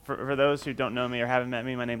for those who don't know me or haven't met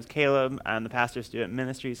me, my name is Caleb. I'm the pastor of student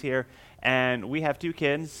ministries here, and we have two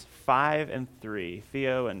kids, 5 and 3,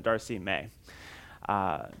 Theo and Darcy May.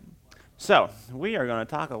 So we are going to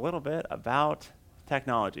talk a little bit about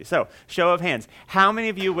technology. So, show of hands. How many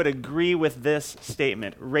of you would agree with this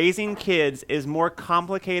statement? Raising kids is more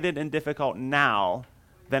complicated and difficult now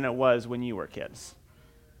than it was when you were kids.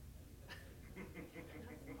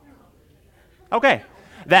 Okay.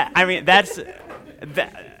 That's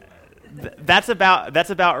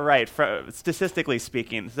about right, statistically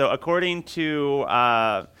speaking. So according to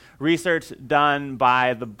research done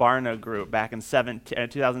by the Barna Group back in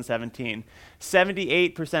 2017,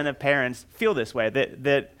 78% of parents feel this way,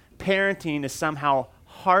 that parenting is somehow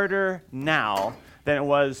harder now than it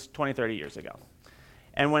was 20, 30 years ago.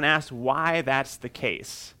 And when asked why that's the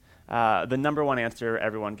case, the number one answer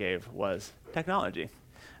everyone gave was technology.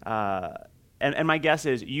 And my guess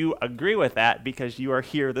is you agree with that because you are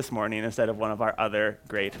here this morning instead of one of our other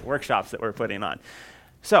great workshops that we're putting on.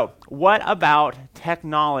 So, what about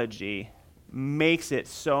technology makes it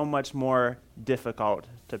so much more difficult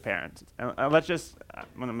to parent? I'm going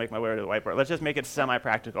to make my way to the whiteboard. Let's just make it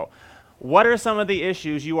semi-practical. What are some of the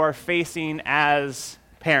issues you are facing as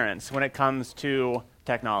parents when it comes to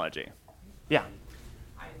technology? Yeah.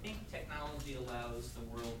 I think technology allows the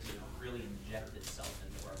world to really inject itself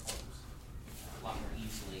into our homes a lot more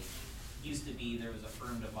easily. Used to be there was a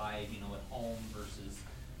firm divide, at home versus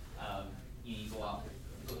you go out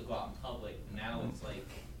in public. Now it's like,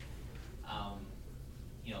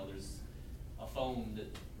 there's a phone that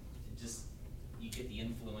just you get the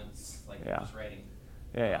influence like just writing.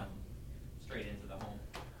 Straight into the home.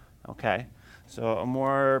 Okay. So a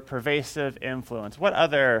more pervasive influence. What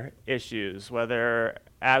other issues, whether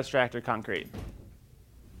abstract or concrete?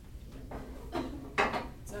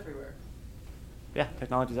 It's everywhere. Yeah,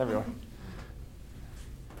 technology's everywhere.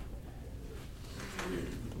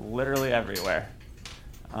 Literally everywhere.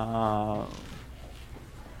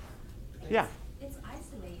 Yeah. It's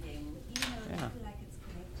isolating. Even though they feel like it's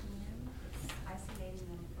connecting them, it's isolating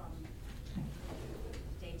them from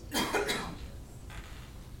day-to-day challenges.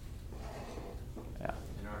 Yeah.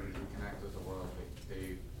 In order to connect with the world,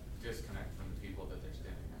 they disconnect from the people that they're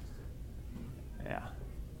standing next to. Yeah.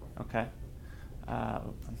 Okay.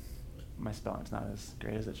 My spelling's not as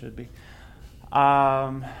great as it should be. It's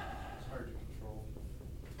hard to control.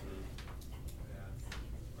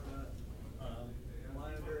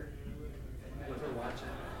 Monitor what they're watching.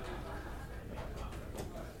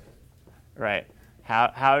 Right.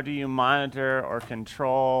 How do you monitor or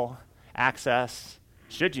control access?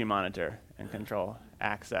 Should you monitor and control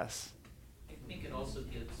access? I think it also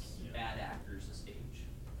gives bad actors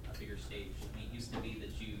a bigger stage. It used to be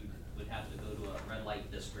that you would have to go to a red light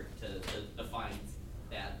district to define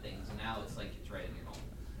bad things, and now it's like it's right in your home.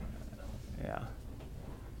 So.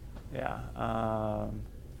 Yeah.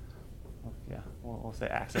 We'll say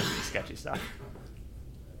access to sketchy stuff.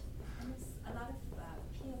 And there's a lot of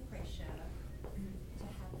peer pressure to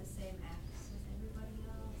have the same apps as everybody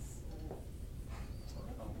else, or look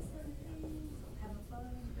at the same thing, have a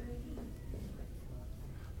phone,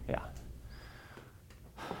 Yeah.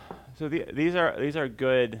 So these are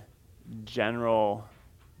good general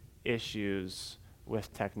issues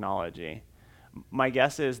with technology. My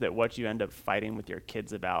guess is that what you end up fighting with your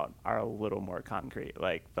kids about are a little more concrete,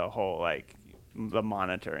 like the whole the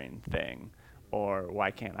monitoring thing, or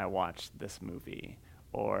why can't I watch this movie,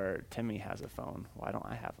 or Timmy has a phone, why don't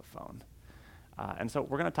I have a phone? And so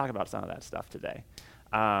we're going to talk about some of that stuff today.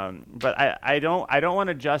 But I don't want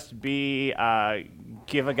to just be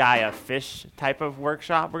give a guy a fish type of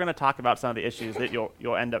workshop. We're going to talk about some of the issues that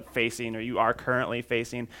you'll end up facing or you are currently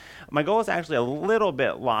facing. My goal is actually a little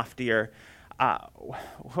bit loftier.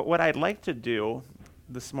 What I'd like to do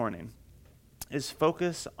this morning is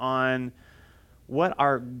focus on what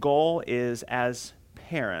our goal is as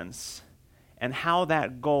parents and how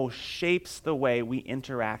that goal shapes the way we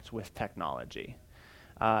interact with technology.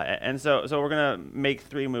 And so we're going to make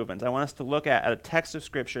 3 movements. I want us to look at a text of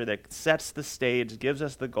Scripture that sets the stage, gives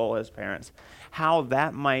us the goal as parents, how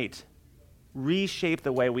that might reshape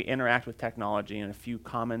the way we interact with technology in a few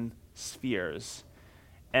common spheres.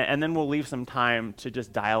 And then we'll leave some time to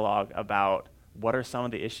just dialogue about what are some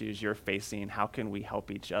of the issues you're facing, how can we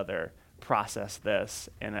help each other process this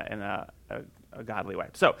in a godly way.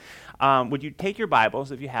 So would you take your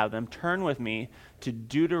Bibles, if you have them, turn with me to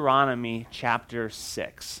Deuteronomy chapter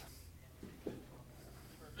 6.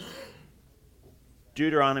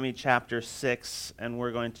 Deuteronomy chapter 6, and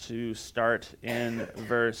we're going to start in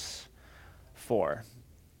verse 4.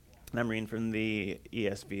 And I'm reading from the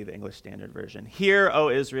ESV, the English Standard Version. Hear, O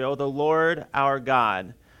Israel, the Lord our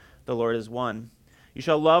God, the Lord is one. You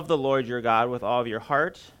shall love the Lord your God with all of your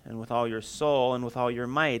heart and with all your soul and with all your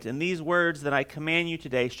might. And these words that I command you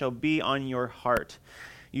today shall be on your heart.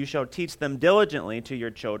 You shall teach them diligently to your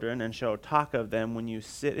children and shall talk of them when you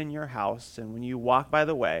sit in your house and when you walk by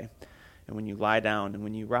the way and when you lie down and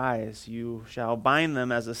when you rise. You shall bind them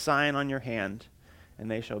as a sign on your hand, and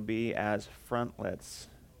they shall be as frontlets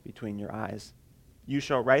between your eyes. You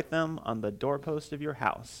shall write them on the doorpost of your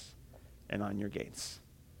house and on your gates.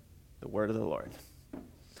 The word of the Lord.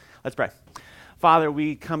 Let's pray. Father,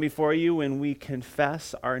 we come before you and we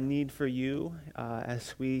confess our need for you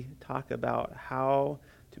as we talk about how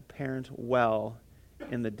to parent well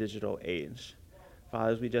in the digital age.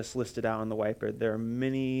 Father, as we just listed out on the whiteboard, there are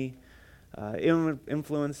many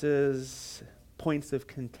influences, points of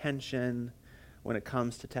contention when it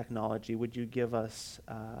comes to technology. Would you give us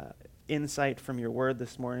insight from your word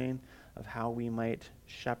this morning of how we might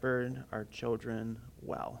shepherd our children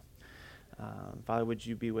well? Father, would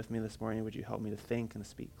you be with me this morning? Would you help me to think and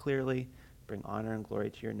speak clearly, bring honor and glory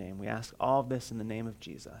to your name? We ask all of this in the name of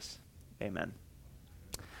Jesus. Amen.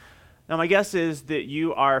 Now, my guess is that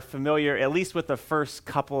you are familiar, at least with the first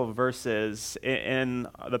couple of verses in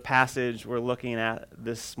the passage we're looking at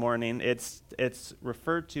this morning. It's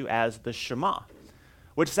referred to as the Shema,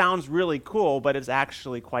 which sounds really cool, but it's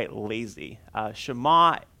actually quite lazy.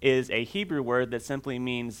 Shema is a Hebrew word that simply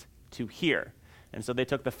means to hear. And so they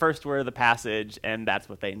took the first word of the passage, and that's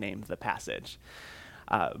what they named the passage.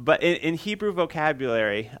 But in Hebrew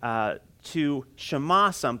vocabulary, to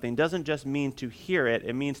shema something doesn't just mean to hear it.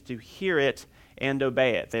 It means to hear it and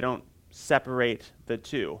obey it. They don't separate the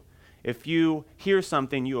two. If you hear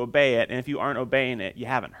something, you obey it, and if you aren't obeying it, you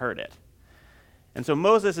haven't heard it. And so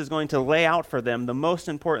Moses is going to lay out for them the most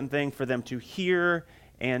important thing for them to hear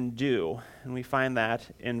and do. And we find that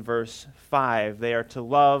in verse 5. They are to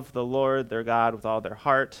love the Lord their God with all their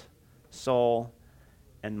heart, soul,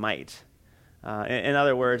 and might. In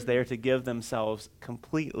other words, they are to give themselves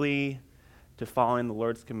completely to following the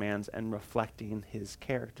Lord's commands and reflecting his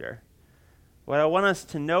character. What I want us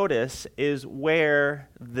to notice is where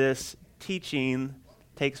this teaching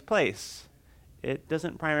takes place. It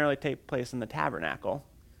doesn't primarily take place in the tabernacle.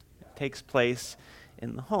 It takes place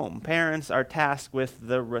in the home. Parents are tasked with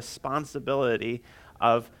the responsibility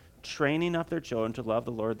of training up their children to love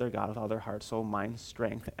the Lord their God with all their heart, soul, mind,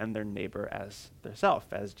 strength, and their neighbor as their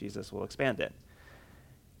self, as Jesus will expand it.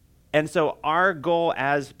 And so our goal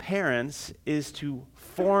as parents is to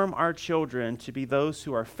form our children to be those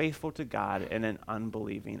who are faithful to God in an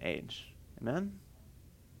unbelieving age. Amen?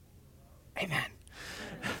 Amen.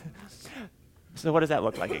 So what does that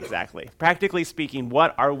look like exactly? Practically speaking,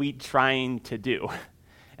 what are we trying to do?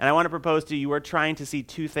 And I want to propose to you, we're trying to see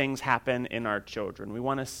two things happen in our children. We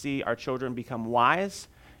want to see our children become wise,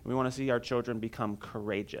 and we want to see our children become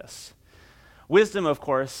courageous. Wisdom, of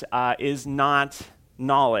course, is not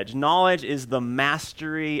knowledge. Knowledge is the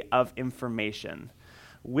mastery of information.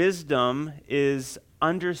 Wisdom is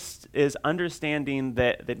understanding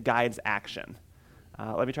that guides action.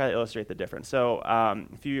 Let me try to illustrate the difference. So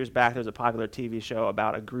a few years back, there was a popular TV show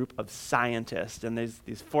about a group of scientists, and there's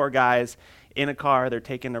these four guys in a car. They're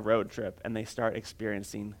taking a road trip, and they start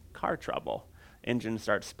experiencing car trouble. Engines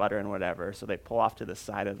start sputtering, whatever, so they pull off to the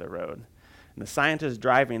side of the road. And the scientist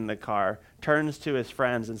driving the car turns to his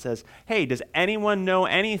friends and says, "Hey, does anyone know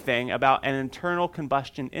anything about an internal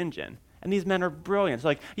combustion engine?" And these men are brilliant. It's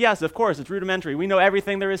like, "Yes, of course, it's rudimentary. We know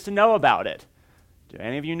everything there is to know about it. Do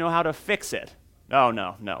any of you know how to fix it?" "Oh,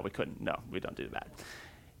 no, we couldn't. No, we don't do that."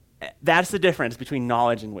 That's the difference between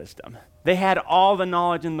knowledge and wisdom. They had all the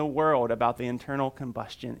knowledge in the world about the internal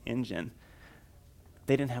combustion engine.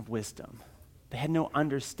 They didn't have wisdom. They had no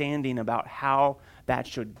understanding about how that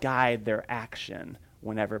should guide their action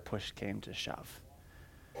whenever push came to shove.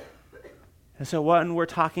 And so when we're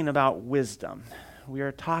talking about wisdom, we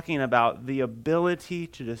are talking about the ability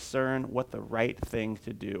to discern what the right thing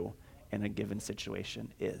to do in a given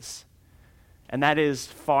situation is. And that is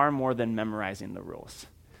far more than memorizing the rules.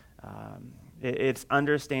 It's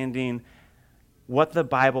understanding what the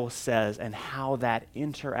Bible says and how that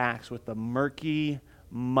interacts with the murky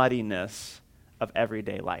muddiness of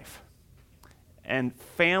everyday life. And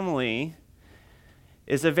family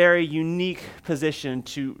is a very unique position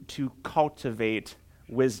to cultivate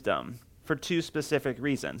wisdom for two specific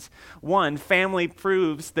reasons. One, family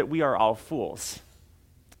proves that we are all fools.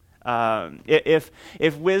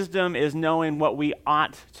 If wisdom is knowing what we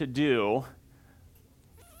ought to do,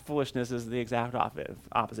 foolishness is the exact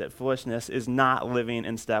opposite. Foolishness is not living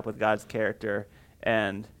in step with God's character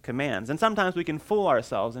and commands. And sometimes we can fool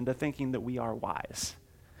ourselves into thinking that we are wise.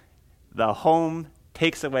 The home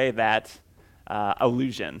takes away that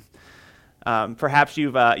illusion. Perhaps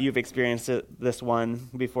you've experienced this one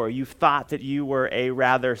before. You've thought that you were a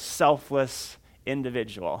rather selfless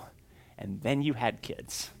individual, and then you had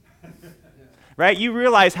kids. Right? You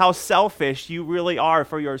realize how selfish you really are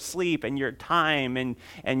for your sleep and your time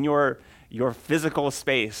and your physical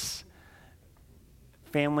space.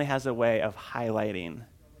 Family has a way of highlighting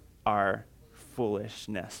our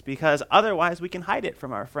foolishness because otherwise we can hide it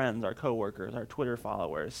from our friends, our coworkers, our Twitter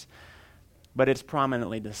followers. But it's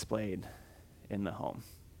prominently displayed in the home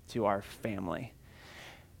to our family.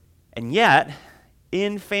 And yet,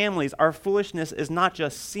 in families, our foolishness is not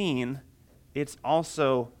just seen, it's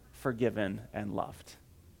also forgiven and loved.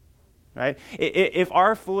 Right? If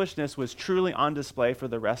our foolishness was truly on display for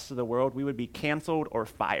the rest of the world, we would be canceled or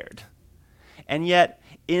fired. And yet,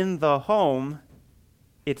 in the home,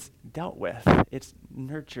 it's dealt with, it's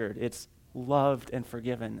nurtured, it's loved and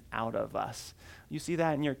forgiven out of us. You see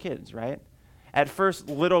that in your kids, right? At first,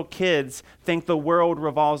 little kids think the world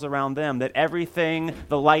revolves around them, that everything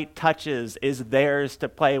the light touches is theirs to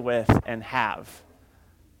play with and have.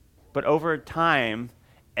 But over time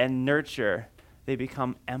and nurture, they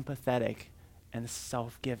become empathetic and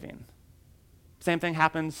self-giving. Same thing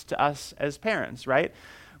happens to us as parents, right?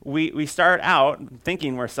 We start out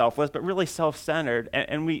thinking we're selfless, but really self-centered,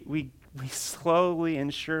 and we slowly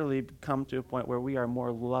and surely come to a point where we are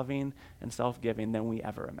more loving and self-giving than we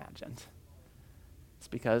ever imagined. It's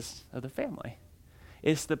because of the family.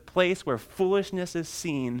 It's the place where foolishness is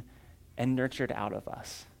seen and nurtured out of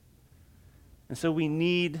us. And so we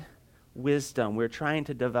need wisdom. We're trying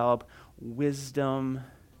to develop wisdom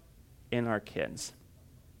in our kids.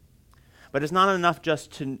 But it's not enough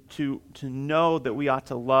just to know that we ought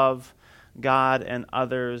to love God and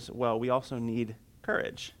others well. We also need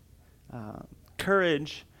courage.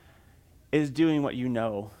 Courage is doing what you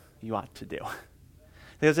know you ought to do.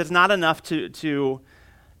 Because it's not enough to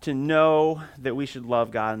know that we should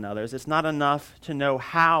love God and others. It's not enough to know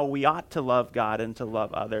how we ought to love God and to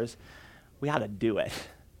love others. We ought to do it.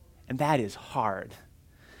 And that is hard.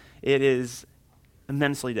 It is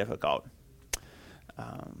immensely difficult.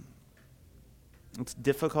 It's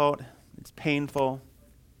difficult, it's painful,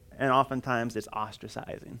 and oftentimes it's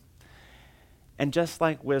ostracizing. And just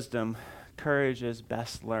like wisdom, courage is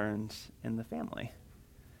best learned in the family.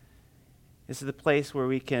 This is the place where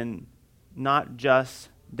we can not just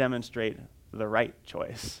demonstrate the right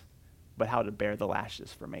choice, but how to bear the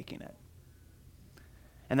lashes for making it.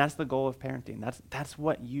 And that's the goal of parenting. That's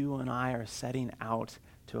what you and I are setting out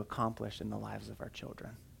to accomplish in the lives of our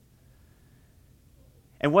children.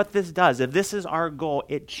 And what this does, if this is our goal,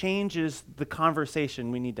 it changes the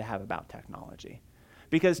conversation we need to have about technology.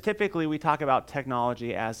 Because typically we talk about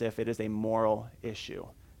technology as if it is a moral issue.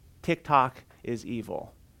 TikTok is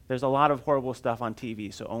evil. There's a lot of horrible stuff on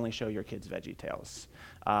TV, so only show your kids VeggieTales.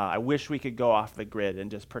 I wish we could go off the grid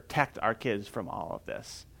and just protect our kids from all of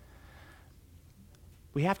this.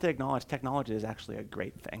 We have to acknowledge technology is actually a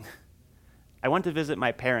great thing. I went to visit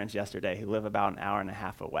my parents yesterday who live about an hour and a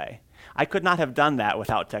half away. I could not have done that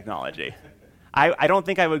without technology. I don't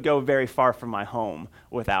think I would go very far from my home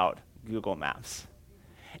without Google Maps.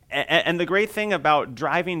 And the great thing about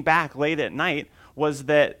driving back late at night was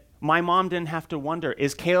that my mom didn't have to wonder,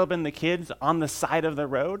 is Caleb and the kids on the side of the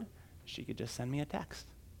road? She could just send me a text.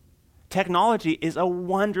 Technology is a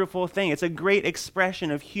wonderful thing. It's a great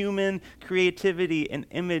expression of human creativity and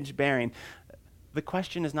image bearing. The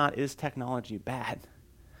question is not, is technology bad?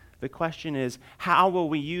 The question is, how will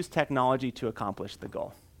we use technology to accomplish the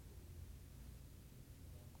goal?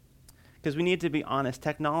 Because we need to be honest,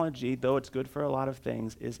 technology, though it's good for a lot of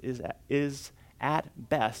things, is at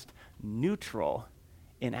best neutral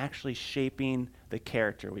in actually shaping the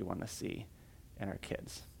character we want to see in our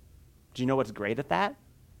kids. Do you know what's great at that?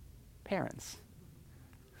 Parents.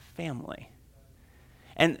 Family.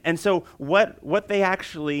 And so what they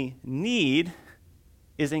actually need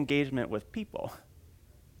is engagement with people.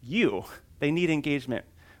 You. They need engagement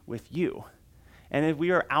with you. And if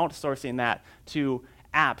we are outsourcing that to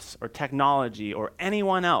apps or technology or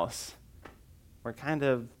anyone else, we're kind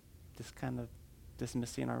of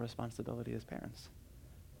dismissing our responsibility as parents.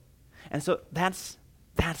 And so that's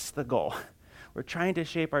the goal. We're trying to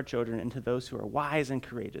shape our children into those who are wise and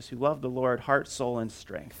courageous, who love the Lord, heart, soul, and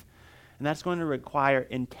strength. And that's going to require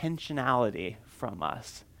intentionality from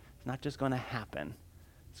us. It's not just going to happen.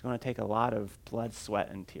 It's going to take a lot of blood, sweat,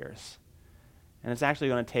 and tears. And it's actually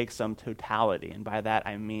going to take some totality. And by that,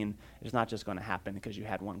 I mean it's not just going to happen because you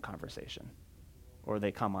had one conversation or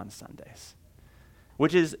they come on Sundays,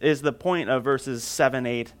 which is the point of verses 7,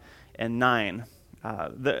 8, and 9.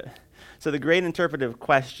 So the great interpretive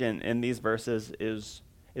question in these verses is,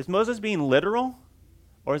 Is Moses being literal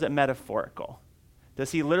or is it metaphorical?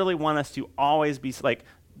 Does he literally want us to always be like,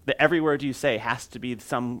 every word you say has to be in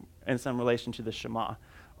some relation to the Shema?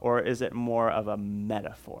 Or is it more of a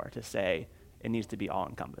metaphor to say it needs to be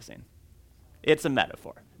all-encompassing? It's a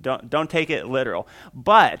metaphor. Don't take it literal.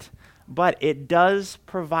 But it does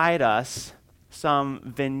provide us some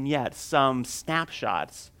vignettes, some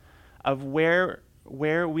snapshots of where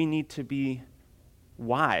we need to be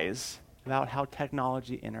wise about how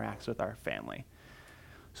technology interacts with our family.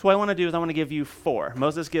 So what I want to do is I want to give you 4.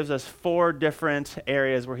 Moses gives us 4 different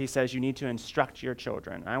areas where he says you need to instruct your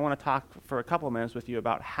children. And I want to talk for a couple of minutes with you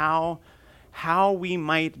about how we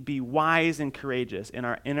might be wise and courageous in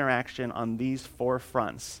our interaction on these 4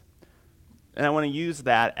 fronts. And I want to use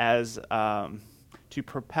that as to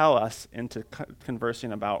propel us into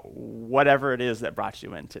conversing about whatever it is that brought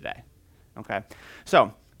you in today. Okay?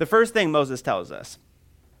 So the first thing Moses tells us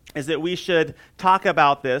is that we should talk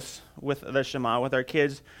about this with the Shema, with our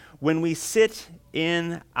kids, when we sit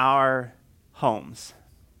in our homes.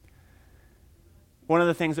 One of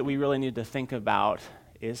the things that we really need to think about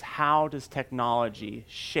is how does technology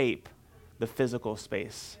shape the physical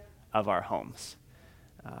space of our homes?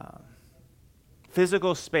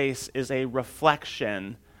 Physical space is a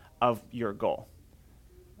reflection of your goal.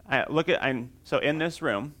 So in this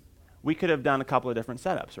room, we could have done a couple of different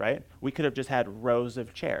setups, right? We could have just had rows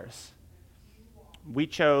of chairs. We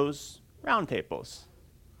chose round tables.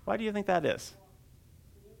 Why do you think that is?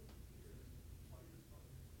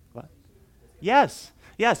 What? Yes,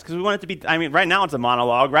 because we want it to be, right now it's a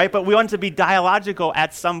monologue, right? But we want it to be dialogical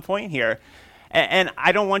at some point here. And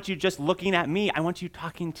I don't want you just looking at me. I want you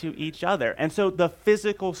talking to each other. And so the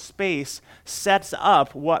physical space sets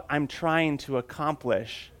up what I'm trying to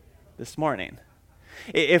accomplish this morning.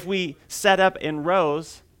 If we set up in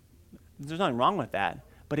rows, there's nothing wrong with that,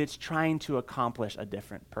 but it's trying to accomplish a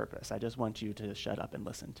different purpose. I just want you to shut up and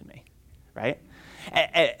listen to me, right?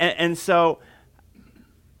 And so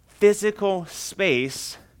physical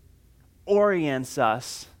space orients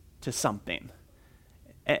us to something.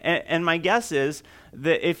 And my guess is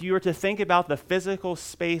that if you were to think about the physical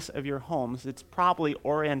space of your homes, it's probably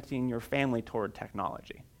orienting your family toward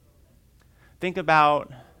technology. Think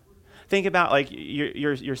about like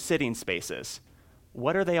your sitting spaces.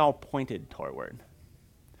 What are they all pointed toward?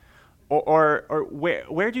 Or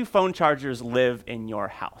where do phone chargers live in your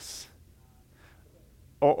house?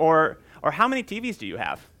 Or how many TVs do you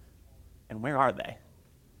have? And where are they?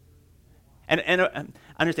 And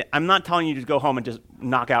understand, I'm not telling you to go home and just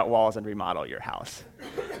knock out walls and remodel your house.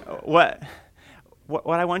 What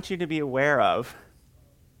I want you to be aware of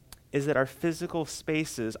is that our physical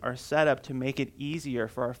spaces are set up to make it easier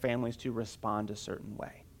for our families to respond a certain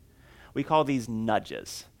way. We call these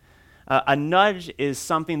nudges. A nudge is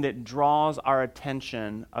something that draws our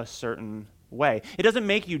attention a certain way. It doesn't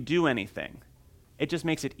make you do anything. It just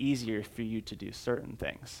makes it easier for you to do certain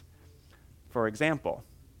things. For example,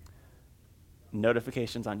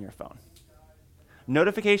 notifications on your phone.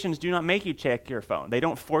 Notifications do not make you check your phone. They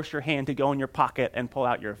don't force your hand to go in your pocket and pull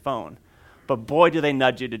out your phone. But boy, do they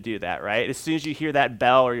nudge you to do that, right? As soon as you hear that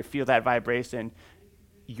bell or you feel that vibration,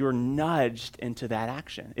 you're nudged into that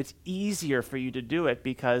action. It's easier for you to do it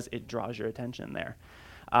because it draws your attention there.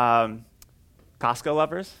 Costco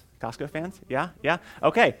lovers? Costco fans? Yeah?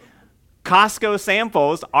 Okay. Costco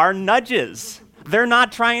samples are nudges. They're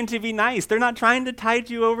not trying to be nice. They're not trying to tide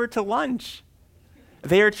you over to lunch.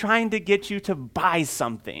 They are trying to get you to buy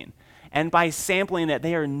something. And by sampling it,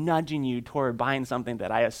 they are nudging you toward buying something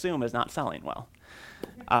that I assume is not selling well.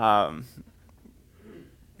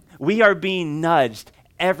 We are being nudged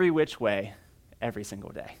every which way, every single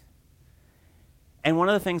day. And one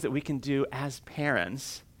of the things that we can do as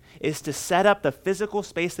parents is to set up the physical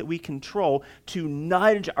space that we control to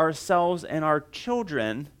nudge ourselves and our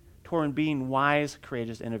children toward being wise,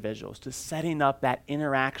 courageous individuals, to setting up that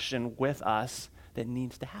interaction with us that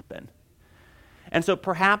needs to happen. And so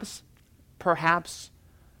perhaps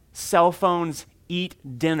cell phones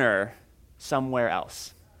eat dinner somewhere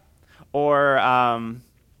else. Or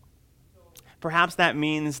perhaps that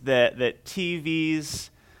means that TVs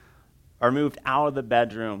are moved out of the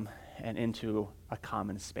bedroom and into a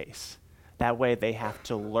common space. That way they have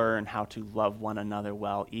to learn how to love one another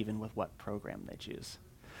well, even with what program they choose.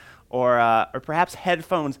 Or perhaps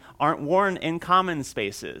headphones aren't worn in common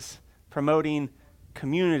spaces, promoting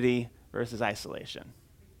community versus isolation.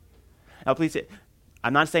 Now, please,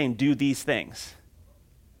 I'm not saying do these things.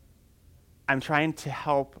 I'm trying to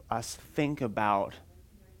help us think about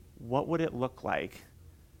what would it look like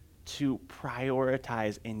to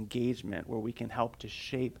prioritize engagement where we can help to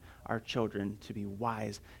shape our children to be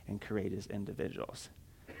wise and courageous individuals.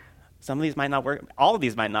 Some of these might not work. All of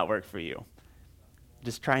these might not work for you.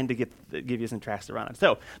 Just trying to give you some tracks to run on.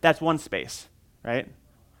 So that's one space, right?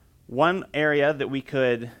 One area that we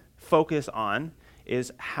could focus on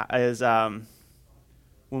is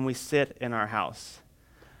when we sit in our house.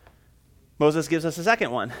 Moses gives us a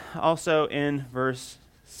second one, also in verse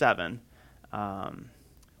 7.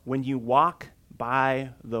 When you walk by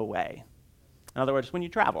the way. In other words, when you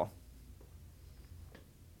travel.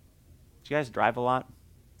 Do you guys drive a lot?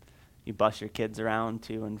 You bus your kids around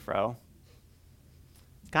to and fro.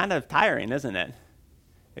 It's kind of tiring, isn't it?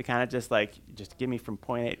 It kind of just give me from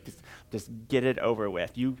point A, just get it over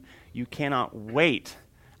with. You cannot wait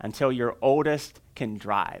until your oldest can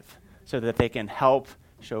drive so that they can help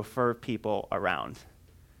chauffeur people around.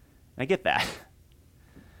 I get that.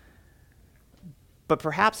 But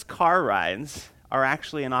perhaps car rides are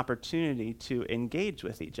actually an opportunity to engage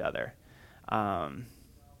with each other.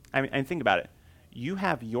 Think about it. You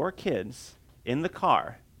have your kids in the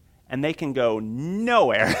car, and they can go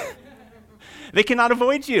nowhere. They cannot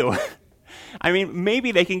avoid you.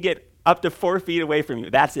 Maybe they can get up to 4 feet away from you.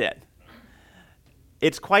 That's it.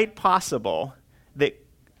 It's quite possible that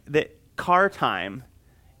car time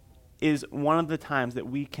is one of the times that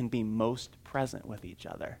we can be most present with each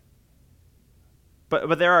other.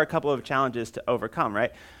 But there are a couple of challenges to overcome,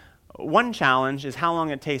 right? One challenge is how long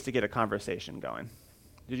it takes to get a conversation going.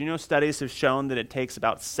 Did you know studies have shown that it takes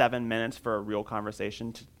about 7 minutes for a real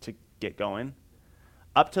conversation to get going?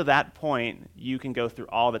 Up to that point, you can go through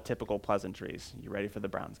all the typical pleasantries. You ready for the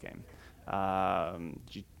Browns game?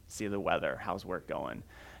 Did you see the weather? How's work going?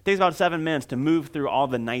 It takes about 7 minutes to move through all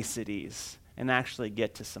the niceties and actually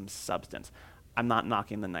get to some substance. I'm not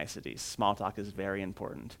knocking the niceties. Small talk is very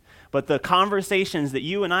important. But the conversations that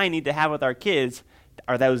you and I need to have with our kids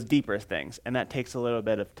are those deeper things, and that takes a little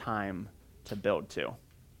bit of time to build to.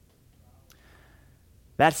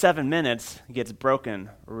 That 7 minutes gets broken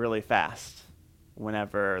really fast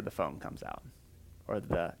whenever the phone comes out or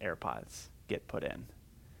the AirPods get put in.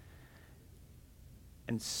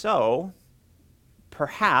 And so,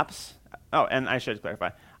 perhaps, and I should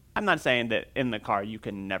clarify, I'm not saying that in the car you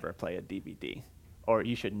can never play a DVD or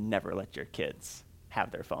you should never let your kids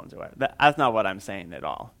have their phones or whatever. That's not what I'm saying at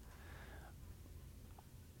all.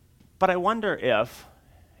 But I wonder if,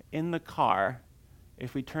 in the car,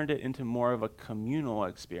 if we turned it into more of a communal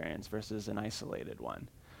experience versus an isolated one.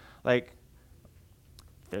 Like,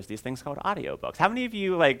 there's these things called audiobooks. How many of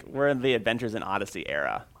you were in the Adventures in Odyssey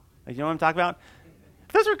era? You know what I'm talking about?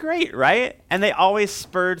 Those are great, right? And they always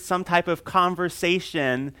spurred some type of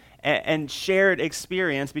conversation and shared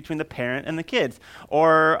experience between the parent and the kids,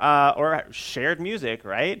 or shared music,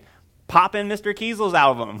 right? Pop in Mr. Kiesel's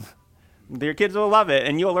album. Your kids will love it,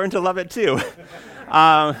 and you'll learn to love it too.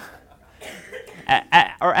 Or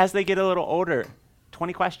as they get a little older,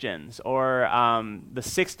 20 Questions, or the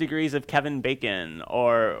 6 Degrees of Kevin Bacon,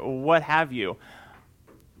 or what have you.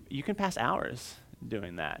 You can pass hours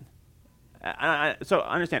doing that. So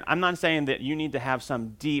understand, I'm not saying that you need to have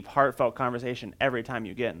some deep, heartfelt conversation every time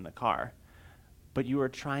you get in the car, but you are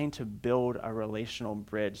trying to build a relational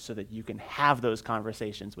bridge so that you can have those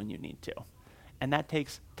conversations when you need to. And that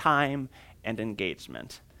takes time and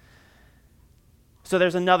engagement. So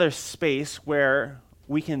there's another space where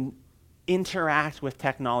we can interact with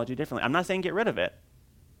technology differently. I'm not saying get rid of it,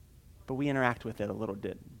 but we interact with it a little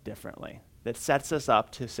bit differently. That sets us up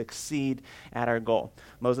to succeed at our goal.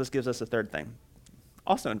 Moses gives us a third thing,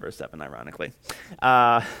 also in verse 7, ironically.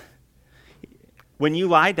 When you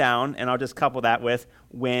lie down, and I'll just couple that with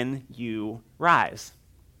when you rise.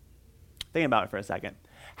 Think about it for a second.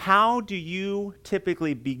 How do you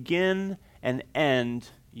typically begin and end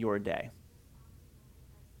your day?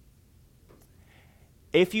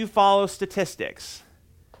 If you follow statistics,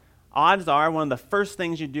 odds are one of the first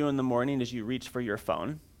things you do in the morning is you reach for your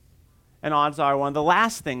phone. And odds are one of the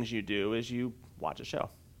last things you do is you watch a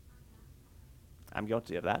show. I'm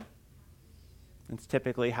guilty of that. It's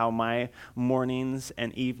typically how my mornings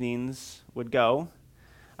and evenings would go,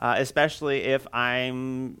 especially if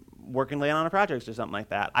I'm working late on a project or something like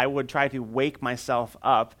that. I would try to wake myself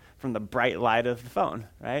up from the bright light of the phone,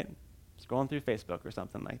 right? Scrolling through Facebook or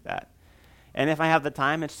something like that. And if I have the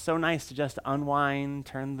time, it's so nice to just unwind,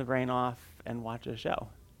 turn the brain off, and watch a show.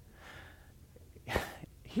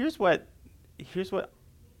 Here's what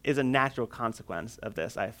is a natural consequence of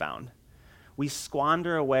this, I found. We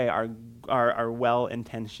squander away our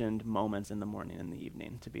well-intentioned moments in the morning and the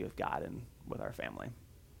evening to be with God and with our family.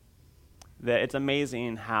 It's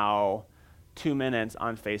amazing how 2 minutes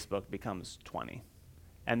on Facebook becomes 20.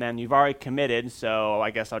 And then you've already committed, so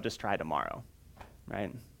I guess I'll just try tomorrow,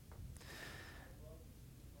 right?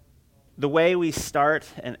 the way we start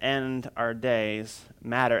and end our days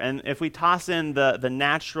matter. And if we toss in the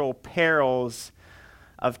natural perils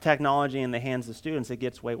of technology in the hands of students, it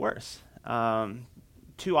gets way worse.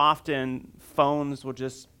 Too often, phones will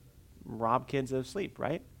just rob kids of sleep,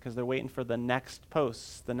 right? Because they're waiting for the next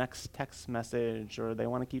post, the next text message, or they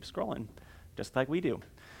want to keep scrolling, just like we do.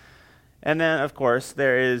 And then, of course,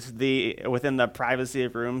 there is within the privacy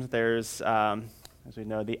of rooms, there's, as we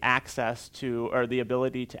know, the access to, or the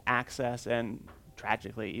ability to access and,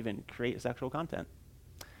 tragically, even create sexual content.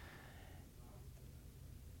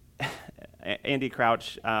 Andy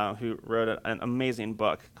Crouch, who wrote an amazing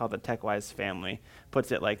book called The Tech-Wise Family,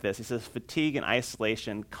 puts it like this. He says, fatigue and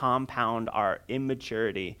isolation compound our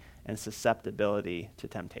immaturity and susceptibility to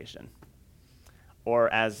temptation.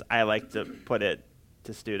 Or as I like to put it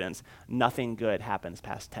to students, nothing good happens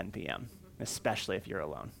past 10 p.m., especially if you're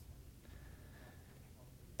alone.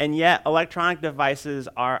 And yet, electronic devices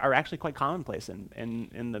are actually quite commonplace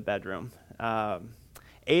in the bedroom.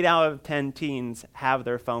 8 out of 10 teens have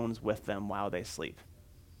their phones with them while they sleep.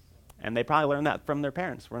 And they probably learned that from their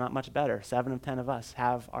parents. We're not much better. 7 of 10 of us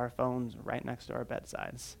have our phones right next to our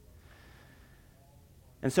bedsides.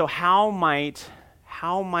 And so how might,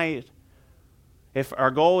 if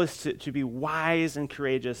our goal is to be wise and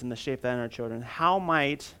courageous and to shape that in our children, how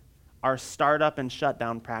might our startup and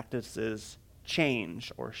shutdown practices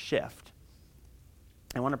change or shift?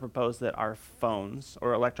 I want to propose that our phones,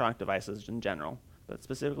 or electronic devices in general, but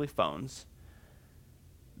specifically phones,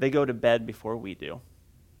 they go to bed before we do.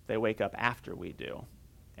 They wake up after we do.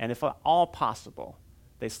 And if at all possible,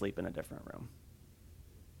 they sleep in a different room.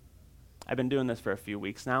 I've been doing this for a few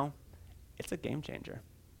weeks now. It's a game changer.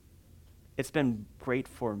 It's been great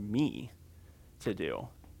for me to do.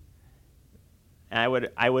 And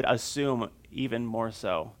I would assume even more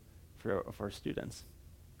so for students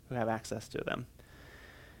who have access to them.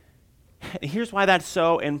 Here's why that's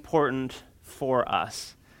so important for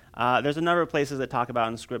us. There's a number of places that talk about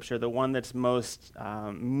in Scripture. The one that's most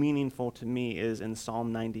meaningful to me is in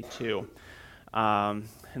Psalm 92.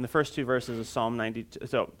 In the first 2 verses of Psalm 92,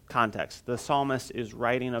 so context, the psalmist is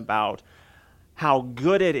writing about how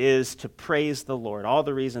good it is to praise the Lord, all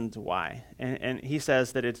the reasons why. And he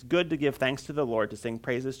says that it's good to give thanks to the Lord, to sing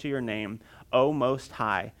praises to your name, O Most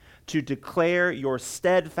High, to declare your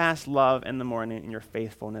steadfast love in the morning and your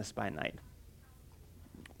faithfulness by night.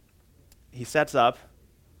 He sets up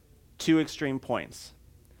 2 extreme points.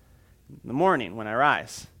 In the morning, when I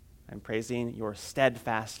rise, I'm praising your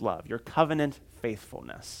steadfast love, your covenant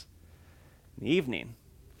faithfulness. In the evening,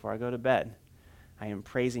 before I go to bed, I am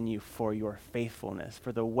praising you for your faithfulness,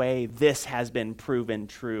 for the way this has been proven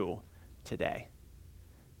true today.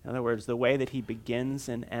 In other words, the way that he begins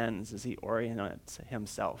and ends as he orients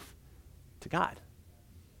himself to God.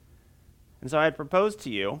 And so I'd propose to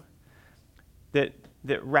you that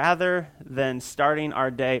rather than starting our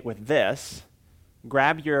day with this,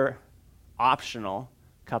 grab your optional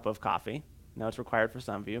cup of coffee. Now it's required for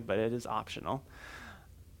some of you, but it is optional.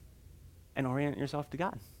 And orient yourself to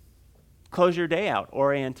God. Close your day out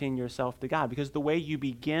orienting yourself to God, because the way you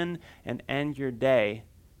begin and end your day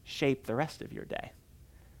shape the rest of your day.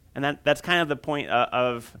 And that's kind of the point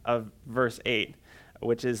of verse 8,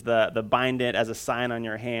 which is the bind it as a sign on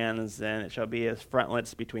your hands, and it shall be as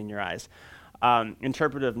frontlets between your eyes.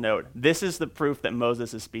 Interpretive note, this is the proof that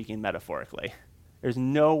Moses is speaking metaphorically. There's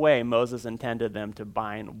no way Moses intended them to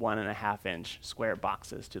bind 1.5-inch square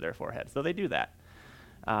boxes to their foreheads, though they do that.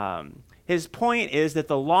 His point is that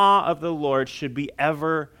the law of the Lord should be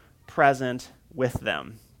ever present with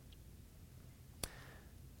them.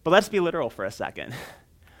 But let's be literal for a second.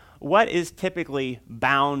 What is typically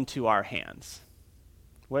bound to our hands?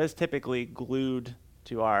 What is typically glued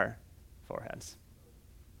to our foreheads?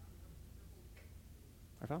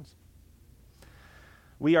 Our phones.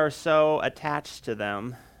 We are so attached to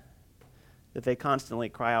them that they constantly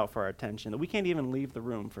cry out for our attention that we can't even leave the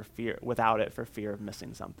room for fear of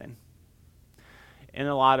missing something. In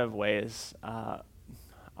a lot of ways,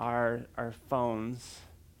 our phones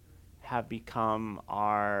have become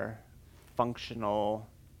a functional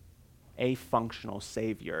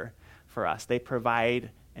savior for us. They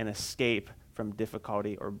provide an escape from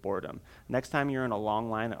difficulty or boredom. Next time you're in a long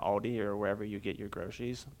line at Aldi or wherever you get your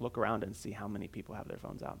groceries, look around and see how many people have their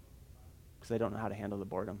phones out, because they don't know how to handle the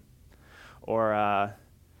boredom. Or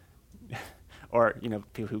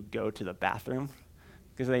people who go to the bathroom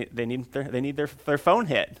because they need their phone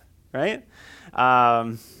hit, right?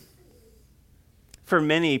 For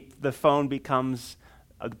many, the phone becomes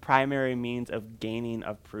the primary means of gaining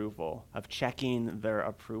approval, of checking their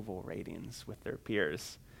approval ratings with their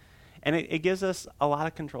peers. And it gives us a lot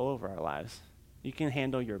of control over our lives. You can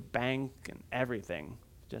handle your bank and everything,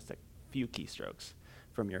 just a few keystrokes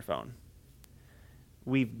from your phone.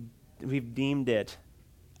 We've deemed it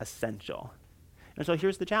essential. And so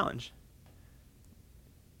here's the challenge.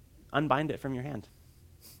 Unbind it from your hand.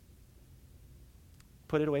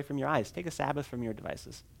 Put it away from your eyes. Take a Sabbath from your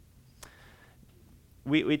devices.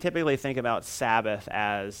 We typically think about Sabbath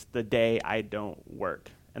as the day I don't work,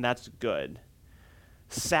 and that's good.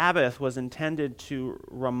 Sabbath was intended to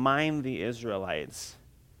remind the Israelites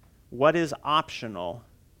what is optional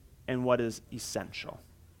and what is essential.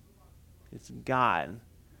 It's God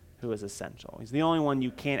who is essential. He's the only one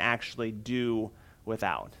you can't actually do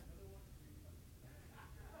without.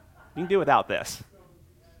 You can do without this.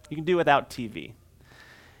 You can do without TV.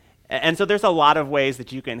 And so there's a lot of ways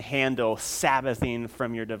that you can handle Sabbathing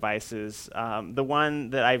from your devices. The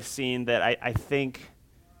one that I've seen that I think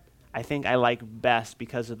I like best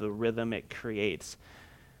because of the rhythm it creates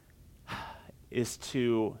is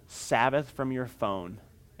to Sabbath from your phone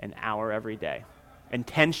an hour every day.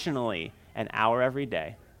 Intentionally an hour every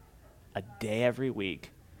day, a day every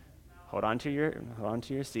week. Hold on to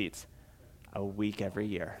your seats, a week every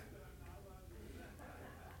year.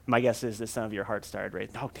 My guess is that some of your hearts started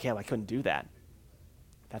racing. Oh, Caleb, I couldn't do that.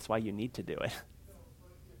 That's why you need to do it.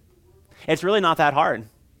 It's really not that hard.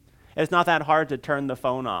 It's not that hard to turn the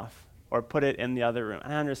phone off or put it in the other room.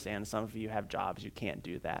 I understand some of you have jobs, you can't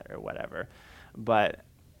do that or whatever. But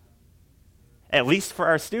at least for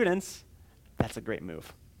our students, that's a great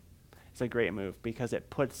move. It's a great move because it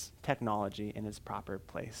puts technology in its proper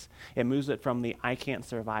place. It moves it from the I can't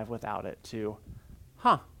survive without it to,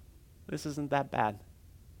 this isn't that bad.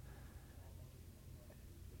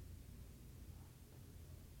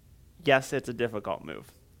 Yes, it's a difficult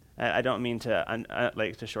move. I don't mean to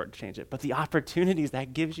to shortchange it, but the opportunities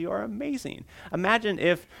that gives you are amazing. Imagine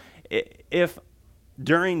if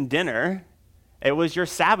during dinner it was your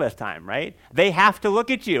Sabbath time, right? They have to look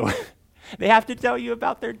at you. They have to tell you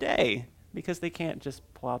about their day because they can't just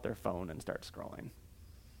pull out their phone and start scrolling.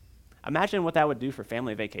 Imagine what that would do for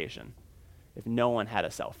family vacation if no one had a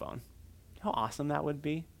cell phone. How awesome that would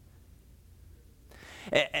be.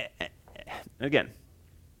 Again,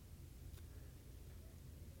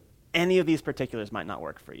 any of these particulars might not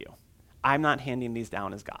work for you. I'm not handing these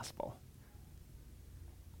down as gospel.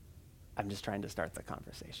 I'm just trying to start the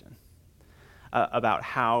conversation about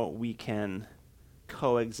how we can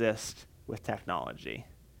coexist with technology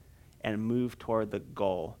and move toward the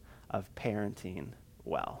goal of parenting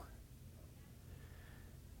well.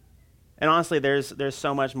 And honestly, there's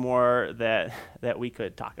so much more that we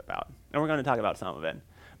could talk about, and we're going to talk about some of it.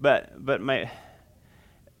 But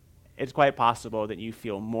it's quite possible that you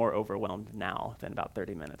feel more overwhelmed now than about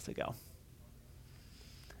 30 minutes ago.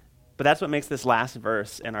 But that's what makes this last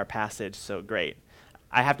verse in our passage so great.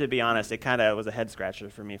 I have to be honest, it kind of was a head scratcher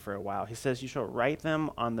for me for a while. He says, you shall write them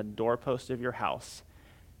on the doorpost of your house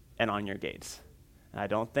and on your gates. And I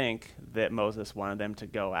don't think that Moses wanted them to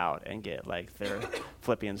go out and get like their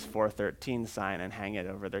Philippians 4:13 sign and hang it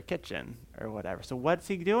over their kitchen or whatever. So what's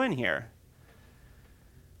he doing here?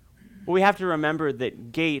 Well, we have to remember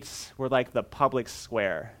that gates were like the public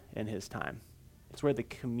square in his time. It's where the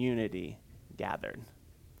community gathered.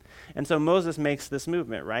 And so Moses makes this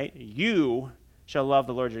movement, right? You shall love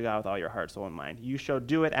the Lord your God with all your heart, soul, and mind. You shall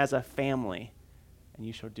do it as a family, and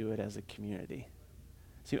you shall do it as a community.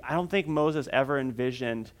 See, I don't think Moses ever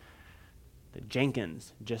envisioned the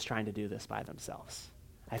Jenkins just trying to do this by themselves.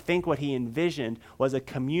 I think what he envisioned was a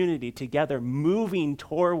community together moving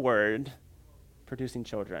toward producing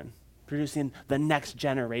children, producing the next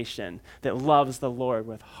generation that loves the Lord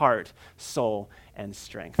with heart, soul, and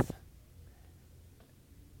strength.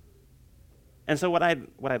 And so what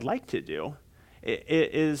I'd like to do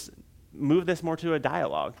is move this more to a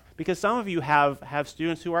dialogue, because some of you have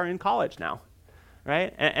students who are in college now,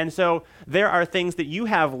 right? And so there are things that you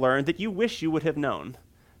have learned that you wish you would have known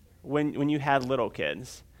when you had little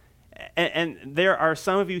kids. And there are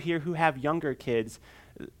some of you here who have younger kids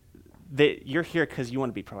that you're here because you want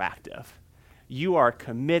to be proactive. You are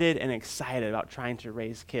committed and excited about trying to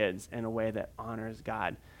raise kids in a way that honors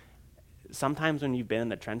God. Sometimes when you've been in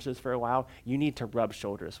the trenches for a while, you need to rub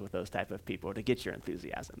shoulders with those type of people to get your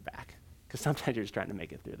enthusiasm back, because sometimes you're just trying to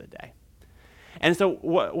make it through the day. And so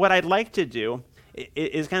what I'd like to do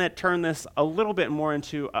is kind of turn this a little bit more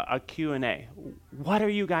into a Q&A. What are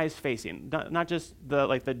you guys facing? Not just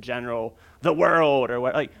the general, the world, or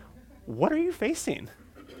what are you facing?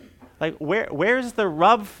 Like, where's the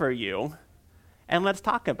rub for you? And let's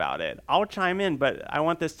talk about it. I'll chime in, but I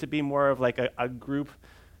want this to be more of like a group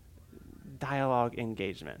dialogue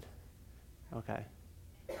engagement. Okay.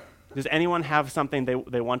 Does anyone have something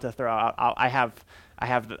they want to throw out? I have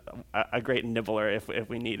a great nibbler if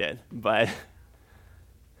we need it, but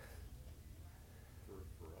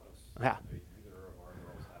For us, yeah. neither of our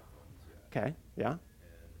girls have phones yet. Okay, yeah. And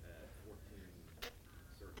at 14,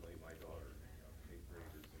 certainly my daughter, eighth grade,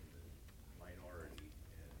 is in the minority,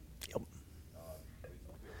 and Yep. we feel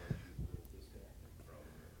like she's a little disconnected from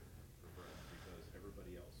her friends because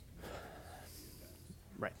everybody else communicates via text.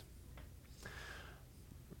 Right.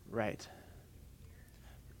 Right.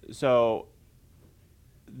 So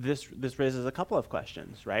this raises a couple of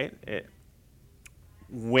questions, right?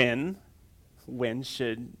 When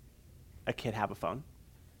should a kid have a phone?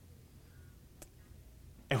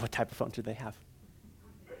 And what type of phone should they have?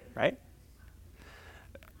 Right?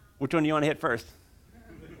 Which one do you want to hit first?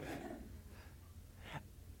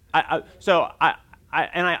 I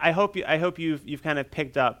hope you've kind of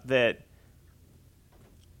picked up that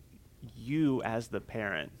you as the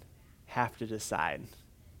parent have to decide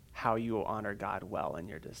how you will honor God well in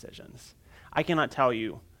your decisions. I cannot tell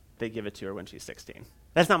you they give it to her when she's 16.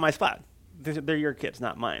 That's not my spot. They're your kids,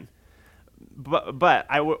 not mine. But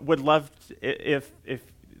I would love if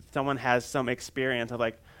someone has some experience of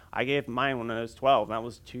like, I gave mine when I was 12 and I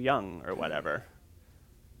was too young or whatever.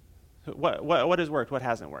 What has worked? What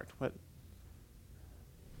hasn't worked? What?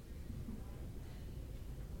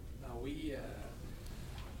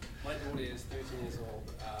 My daughter is 13 years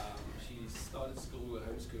old. She started school with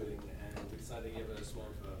homeschooling, and we decided to give her a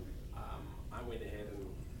smartphone. I went ahead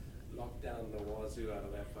and locked down the wazoo out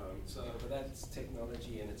of that phone. But that's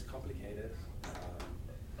technology, and it's complicated.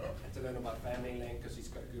 I had to learn about Family Link because she's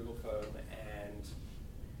got a Google phone, and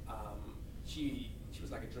she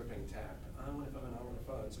was like a dripping tap. I want a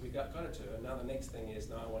phone. So we got it to her. Now the next thing is,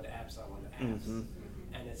 now I want apps. Mm-hmm.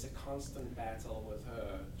 And it's a constant battle with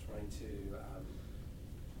her trying to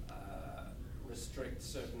restrict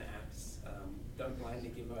certain apps. Don't blindly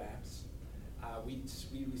give her apps. We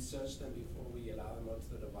research them before we allow them onto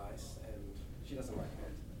the device, and she doesn't like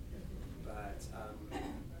that. But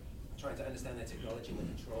trying to understand their technology and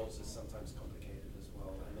the controls is sometimes complicated as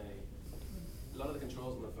well. And a lot of the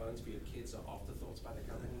controls on the phones for your kids are afterthoughts by the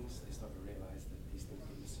companies. They start to realize that these things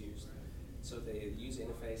are misused. So the user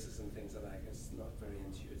interfaces and things like that is not very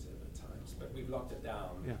intuitive at times. But we've locked it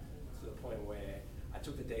down to the point where I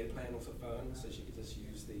took the data plan off the phone so she could just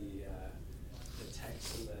use the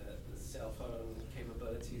text and the cell phone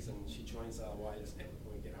capabilities, and she joins our wireless network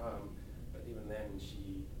when we get home. But even then,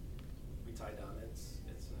 we tie down. It's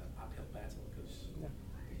an uphill battle because she's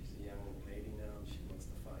a young lady now and she wants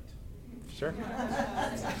to fight. Sure.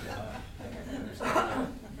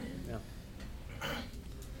 Yeah.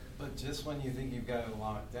 But just when you think you've got it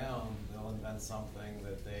locked down, they'll invent something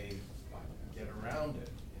that they get around it.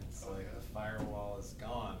 It's like the firewall is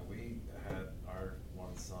gone. We had our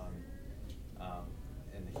one son,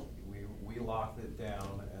 and we locked it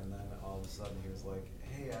down, and then all of a sudden he was like,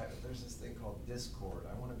 hey, there's this thing called Discord.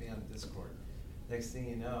 I want to be on Discord. Next thing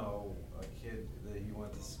you know, a kid that he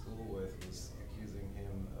went to school with was accusing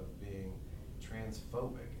him of being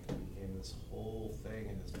transphobic. It became this whole thing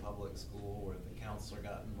in his public school where the counselor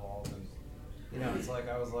got involved, and it's like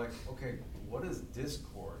I was like, okay, what is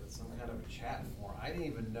Discord? It's some kind of a chat forum. I didn't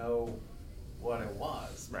even know what it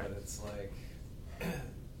was, right. But it's like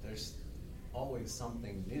there's always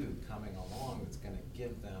something new coming along that's going to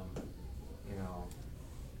give them,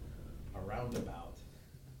 a roundabout.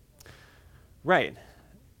 Right.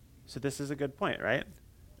 So this is a good point, right?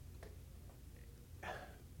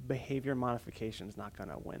 Behavior modification is not going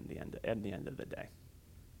to win at the end of the day.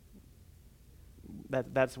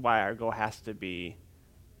 That's why our goal has to be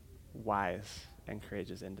wise and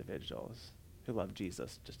courageous individuals who love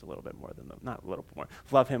Jesus just a little bit more not a little bit more,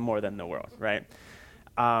 love him more than the world, right?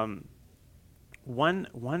 One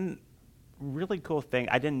really cool thing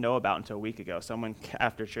I didn't know about until a week ago, someone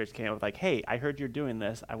after church came up with like, hey, I heard you're doing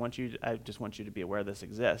this. I just want you to be aware this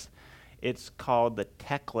exists. It's called the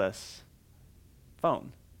techless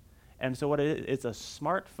phone. And so what it is, it's a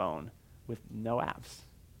smartphone with no apps.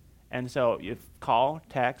 And so you call,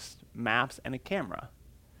 text, maps, and a camera.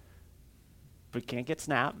 But can't get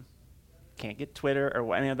Snap, can't get Twitter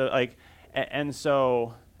or any other, and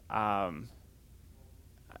so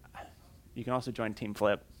you can also join Team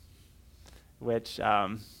Flip, which,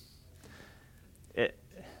 Team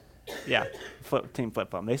Flip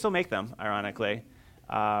Phone. They still make them, ironically. Kids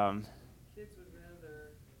would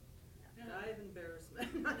rather die of embarrassment.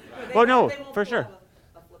 Well, no, they won't for pull sure. out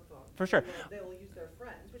a flip phone. For sure. They'll use their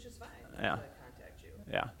friends, which is fine. Yeah. To contact you.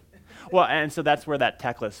 Yeah. Well, and so that's where that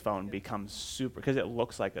techless phone becomes super, because it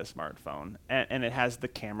looks like a smartphone, and it has the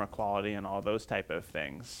camera quality and all those type of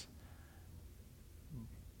things.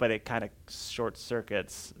 but it kind of short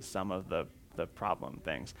circuits some of the problem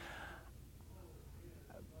things.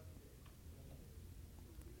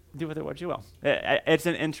 Do with it what you will. It's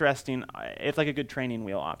an interesting, it's like a good training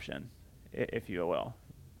wheel option, if you will.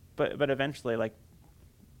 But eventually they're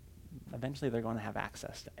going to have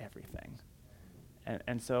access to everything.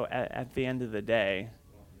 And so at the end of the day,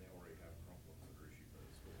 Well, they already have Chromebooks that are issued by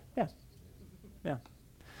the school.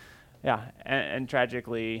 yeah. And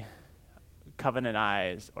tragically, Covenant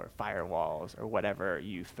eyes or firewalls or whatever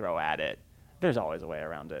you throw at it, there's always a way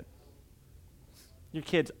around it. Your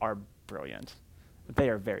kids are brilliant. They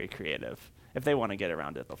are very creative. If they want to get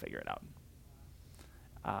around it, they'll figure it out.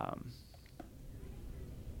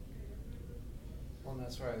 Well, and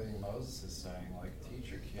that's why I think Moses is saying, like,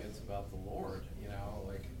 teach your kids about the Lord,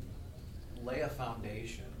 like, lay a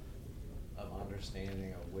foundation of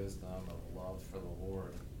understanding, of wisdom, of love for the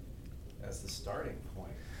Lord as the starting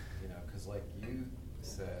point, because like you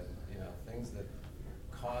said, things that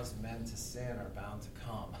cause men to sin are bound to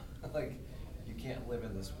come. Like, you can't live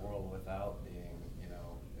in this world without being,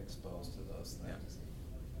 exposed to those things.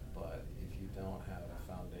 But if you don't have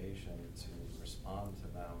a foundation to respond to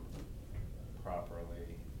them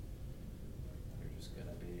properly, you're just going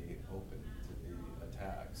to be open to the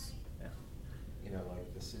attacks.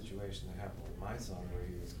 Like the situation that happened with my son where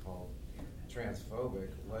he was called transphobic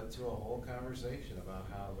led to a whole conversation about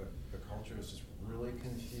how the culture is just really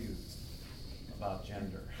confused about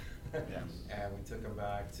gender. And we took him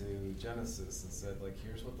back to Genesis and said, like,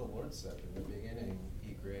 here's what the Lord said. In the beginning,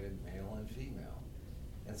 he created male and female.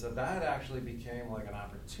 And so that actually became like an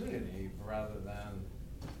opportunity rather than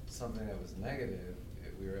something that was negative.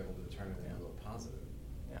 We were able to turn it into a positive.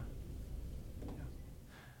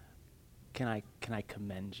 Can I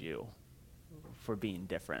commend you for being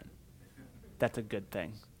different? That's a good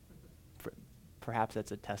thing. Perhaps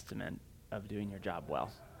that's a testament of doing your job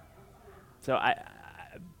well. So I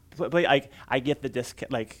get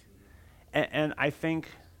the and I think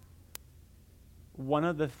one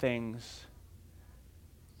of the things,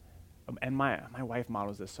 and my wife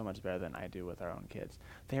models this so much better than I do with our own kids.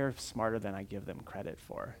 They're smarter than I give them credit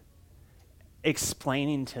for.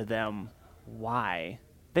 Explaining to them why.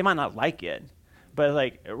 They might not like it, but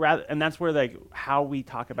and that's where how we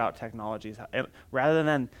talk about technologies, rather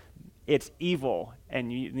than it's evil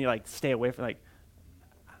and you stay away from,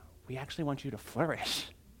 we actually want you to flourish.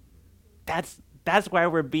 That's why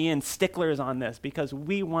we're being sticklers on this, because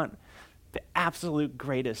we want the absolute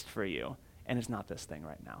greatest for you, and it's not this thing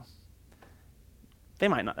right now. They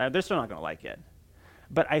might not, they're still not going to like it,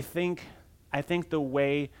 but I think the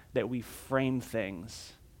way that we frame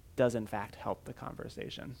things does in fact help the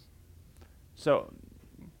conversation. So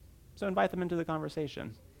invite them into the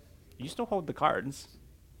conversation. You still hold the cards,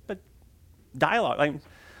 but dialogue. Like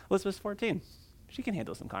Elizabeth's 14, she can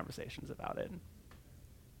handle some conversations about it.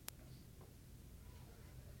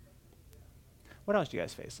 What else are you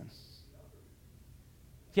guys facing?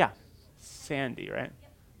 Yeah, Sandy, right?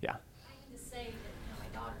 Yep. Yeah. I can just say that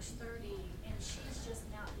my daughter's 30, and she's just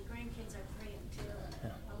now, the grandkids are 3 and 2.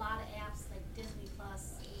 Yeah. A lot of apps like Disney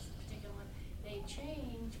Plus is a particular one. They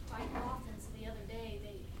change quite often. So the other day,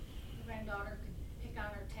 the granddaughter could pick on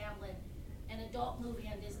her tablet an adult movie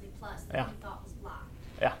on Disney Plus that we thought was blocked.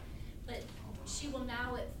 Yeah. But she will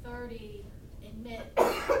now at 30 admit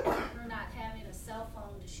her not having a cell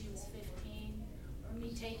phone till she was 15, or me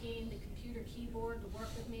taking the computer keyboard to work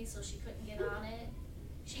with me so she couldn't get on it.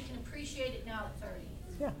 She can appreciate it now at 30.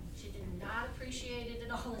 Yeah. She did not appreciate it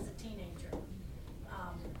at all as a teenager.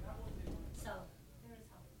 So there is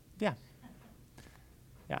hope. Yeah.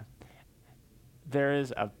 Yeah. There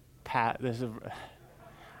is a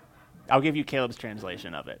I'll give you Caleb's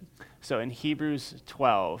translation of it. So in Hebrews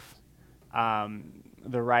 12,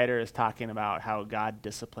 the writer is talking about how God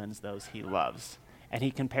disciplines those he loves. And he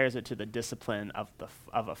compares it to the discipline of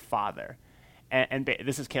a father. And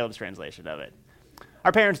this is Caleb's translation of it.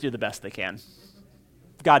 Our parents do the best they can.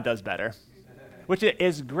 God does better, which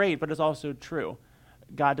is great, but it's also true.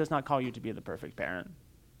 God does not call you to be the perfect parent.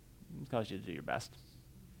 He calls you to do your best.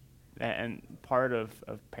 And part of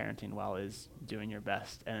parenting well is doing your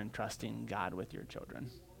best and trusting God with your children.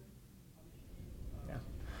 Yeah.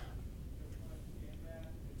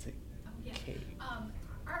 Yeah. Kate.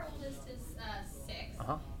 Our oldest is 6,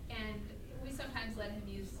 Uh-huh. and we sometimes let him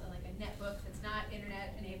use like a netbook that's not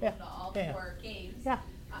internet enabled Yeah. at all Yeah. for games. Yeah.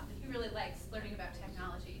 But he really likes learning about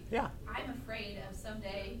technology. Yeah. I'm afraid of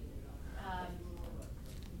someday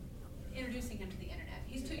introducing him to the internet.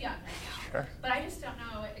 He's too young right now. Sure. But I just don't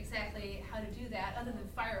know exactly how to do that other than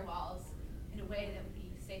firewalls in a way that would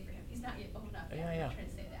be safe for him. He's not yet old enough yet. Yeah, I'm yeah. not trying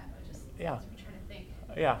to say that, but just Yeah. I'm trying to think.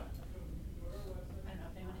 Yeah. I don't know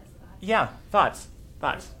if anyone Yeah, thoughts.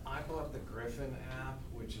 I bought the Griffin app,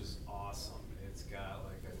 which is awesome. It's got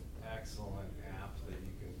like an excellent app that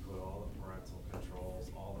you can put all the parental controls,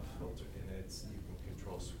 all the filter in it. You can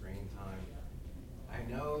control screen time. I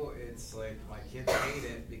know it's like my kids hate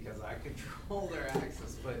it because I control their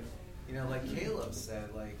access, but like Caleb said,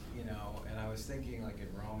 and I was thinking like in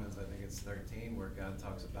Romans, I think it's 13, where God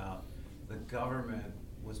talks about the government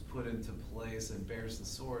was put into place and bears the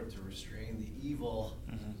sword to restrain the evil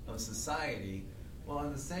of society. Well,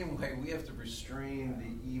 in the same way, we have to restrain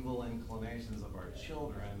the evil inclinations of our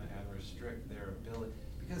children and restrict their ability,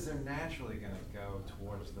 because they're naturally going to go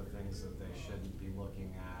towards the things that they shouldn't be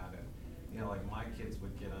looking at. And, like my kids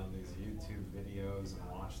would get on these YouTube videos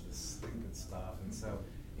and watch this stupid stuff. And so,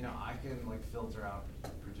 I can like filter out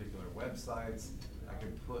particular websites. I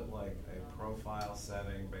can put like a profile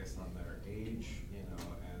setting based on their age, and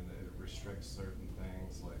it restricts certain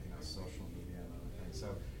things like, social media and other things.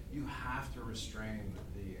 So you have to restrain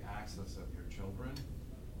the access of your children,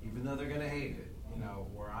 even though they're going to hate it.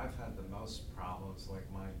 Where I've had the most problems, like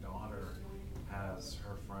my daughter has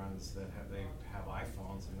her friends that have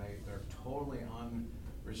iPhones, and they're totally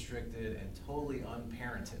unrestricted and totally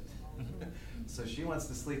unparented. So she wants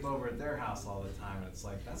to sleep over at their house all the time, and it's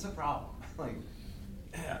like, that's a problem. But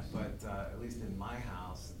at least in my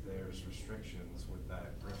house, there's restrictions with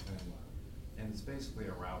that Griffin, and it's basically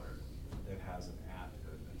a router that has an app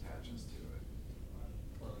that attaches to it.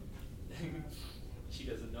 Well, she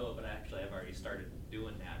doesn't know it, but actually I've already started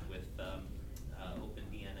doing that with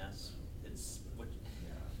OpenDNS. It's what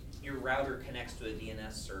your router connects to a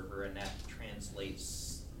DNS server, and that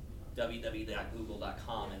translates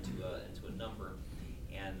www.google.com into a number,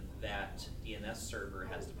 and that DNS server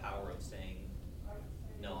has the power of saying,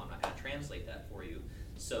 no, I'm not going to translate that for you.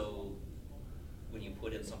 So when you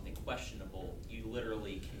put in something questionable, you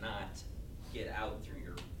literally cannot get out through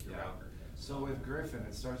your router. So with Griffin,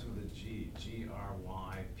 it starts with a G, Gryphon.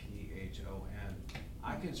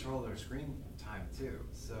 I control their screen time too.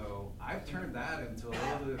 So I've turned that into a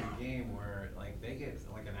little bit of a game where like they get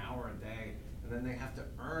like an hour a day, and then they have to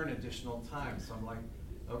earn additional time. So I'm like,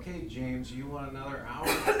 okay, James, you want another hour?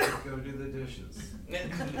 Go do the dishes.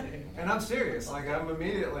 And I'm serious. Like, I'm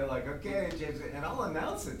immediately like, okay, James, and I'll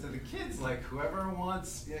announce it to the kids, like, whoever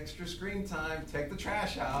wants extra screen time, take the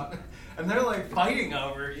trash out. And they're like fighting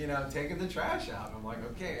over, taking the trash out. I'm like,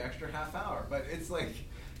 okay, extra half hour. But it's like,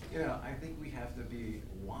 I think we have to be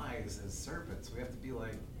wise as serpents. We have to be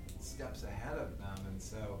like steps ahead of them. And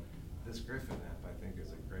so this Griffin app, I think,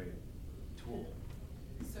 is a great tool.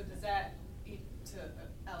 So does that, to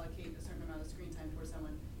allocate a certain amount of screen time for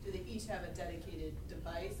someone, do they each have a dedicated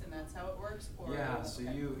device and that's how it works? Or yeah, so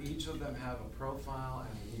okay. each of them have a profile,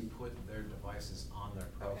 and you put their devices on their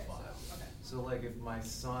profile. Okay, So like if my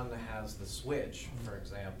son has the Switch, for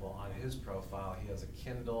example, on his profile, he has a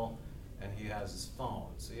Kindle and he has his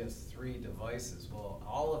phone. So he has 3 devices. Well,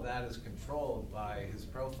 all of that is controlled by his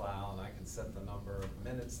profile, and I can set the number of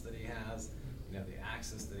minutes that he has, the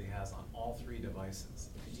access that he has on all 3 devices.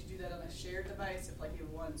 Could you do that on a shared device if like you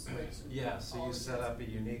have one Switch? And Yeah, so all you the set kids- up a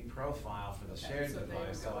unique profile for the Okay, shared so they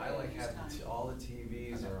device. So would I like use have time. all the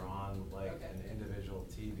TVs Okay. are on like Okay. an individual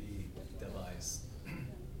TV device.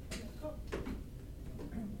 Cool.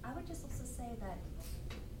 I would just also say that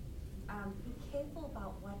be careful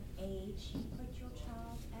about what age you put your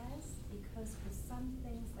child as, because for some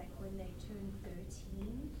things, like when they turn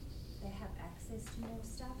 13, they have access to more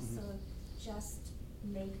stuff. So just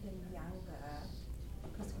make them younger,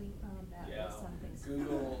 because we found that with some things.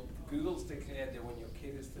 Google's declared that when your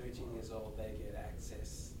kid is 13 years old, they get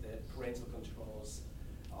access. Their parental controls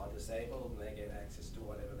are disabled, and they get access to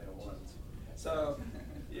whatever they want. So,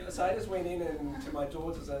 so I just went in and to my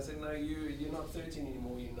daughters, I said, no, you're not 13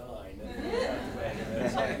 anymore, you're 9.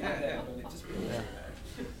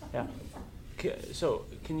 Yeah. So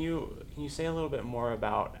can you say a little bit more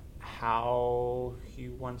about how he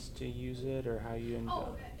wants to use it, or how you?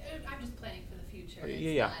 I'm just planning for the future. It's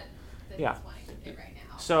Yeah. not that Yeah. he's wanting it right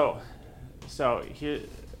now. So here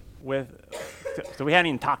so we hadn't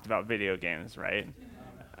even talked about video games, right?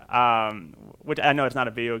 Which I know it's not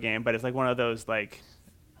a video game, but it's like one of those like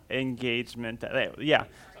engagement. Yeah.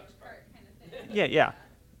 Yeah.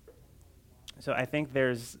 So I think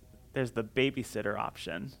there's the babysitter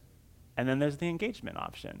option, and then there's the engagement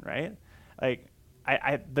option, right? Like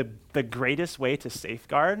the greatest way to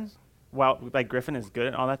safeguard, while like Griffin is good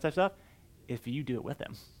and all that type of stuff, if you do it with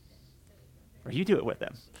him, or you do it with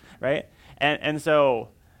them, right? And so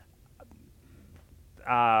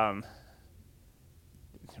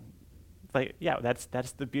like, yeah,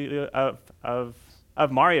 that's the beauty of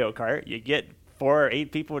Mario Kart. You get 4 or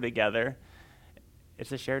 8 people together.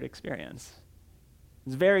 It's a shared experience.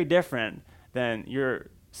 It's very different than your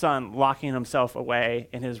son locking himself away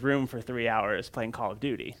in his room for 3 hours playing Call of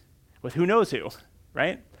Duty with who knows who,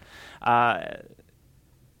 right?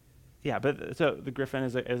 Yeah, but so the Griffin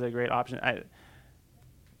is a great option. But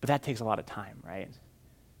that takes a lot of time, right?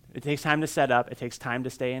 It takes time to set up. It takes time to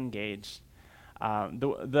stay engaged.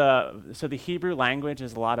 So the Hebrew language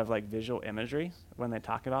is a lot of like visual imagery when they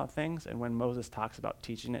talk about things, and when Moses talks about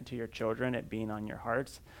teaching it to your children, it being on your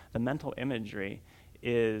hearts, the mental imagery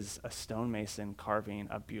is a stonemason carving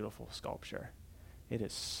a beautiful sculpture. It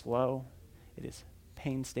is slow, it is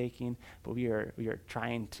painstaking, but we are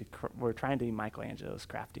trying to be Michelangelo's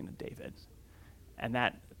crafting a David, and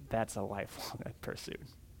that's a lifelong pursuit.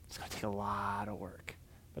 It's going to take a lot of work,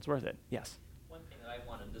 but it's worth it. Yes. One thing that I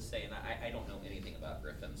wanted to say, and I don't know anything about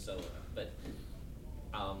Griffin, but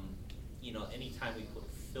anytime we put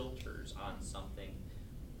filters on something,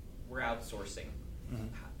 we're outsourcing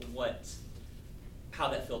how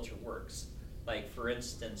that filter works. Like, for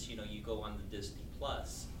instance, you go on the Disney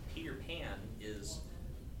Plus, Peter Pan is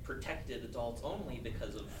protected adults only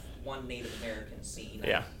because of one Native American scene.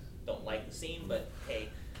 Yeah. I don't like the scene, but hey,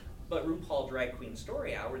 but RuPaul Drag Queen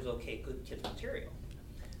Story Hour is okay, good kids material.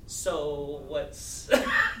 So what's,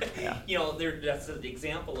 that's an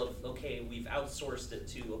example of, okay, we've outsourced it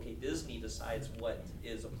to, okay, Disney decides what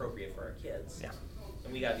is appropriate for our kids. Yeah.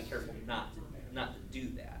 And we gotta be careful not to do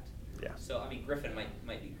that. Yeah. So, Griffin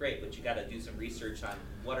might be great, but you gotta do some research on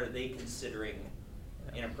what are they considering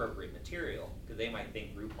inappropriate material, because they might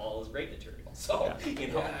think RuPaul is great material. So,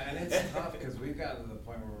 Yeah, and it's tough because we've gotten to the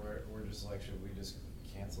point where we're just like, should we just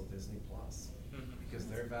cancel Disney Plus? Because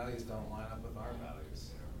their values don't line up with our values.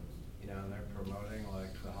 And they're promoting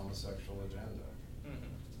like the homosexual agenda,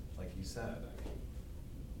 like you said.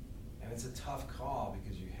 And it's a tough call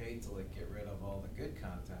because you hate to like get rid of all the good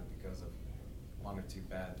content because of one or two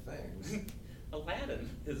bad things. Aladdin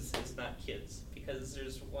is not kids because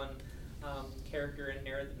there's one character in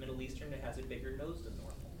there, the Middle Eastern, that has a bigger nose than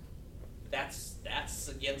normal. That's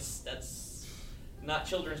not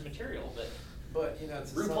children's material, but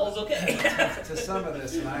RuPaul's okay. To some of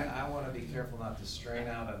this, and I want to be careful not to strain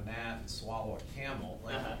out a gnat and swallow a camel.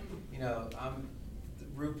 Like, I'm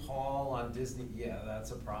RuPaul on Disney. Yeah,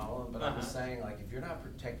 that's a problem. But I'm just saying, like, if you're not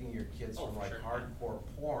protecting your kids from like hardcore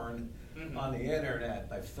porn on the internet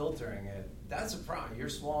by filtering it, that's a problem. You're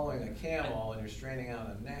swallowing a camel and you're straining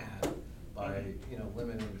out a gnat by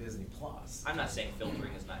limiting Disney Plus. I'm not saying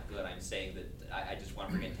filtering is not good. I'm saying that I just want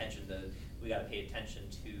to bring attention to, we got to pay attention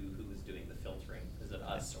to who is doing the filtering. Is it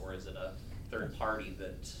us or is it a third party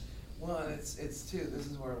that? Well, and it's too. This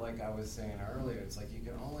is where, like I was saying earlier, it's like you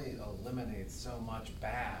can only eliminate so much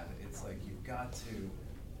bad. It's like you've got to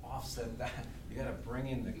offset that. You got to bring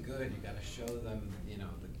in the good. You got to show them,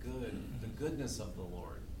 the goodness of the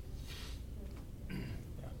Lord.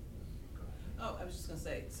 Oh, I was just gonna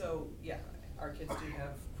say, so, yeah, our kids do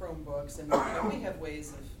have Chromebooks, and we have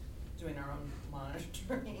ways of doing our own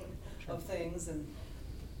monitoring of things, and,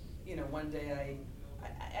 one day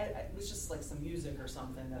it was just like some music or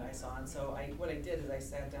something that I saw, and so what I did is I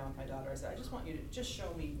sat down with my daughter, I said, I just want you to just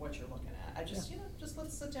show me what you're looking at. I just, just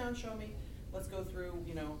let's sit down, show me, let's go through,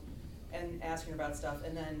 and asking her about stuff,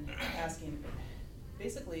 and then asking,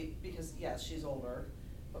 basically, because, yes, she's older,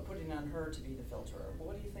 but putting on her to be the filter. Well,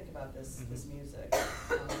 what do you think about this music?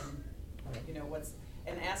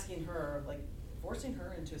 And asking her, like, forcing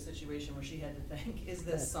her into a situation where she had to think, is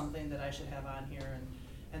this something that I should have on here?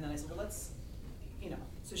 And then I said, well, let's,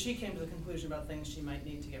 so she came to the conclusion about things she might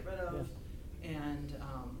need to get rid of. And,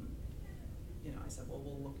 I said, well,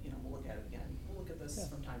 we'll look at it again. We'll look at this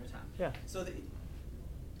from time to time. Yeah. So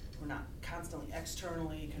we're not constantly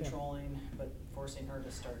externally controlling, but forcing her to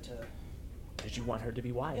start to. Because you want her to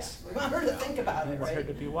be wise. Yeah, we want her to think about it, You want her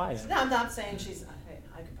to be wise. No, I'm not saying she's,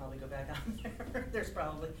 I could probably go back on there. There's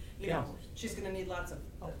probably, she's gonna need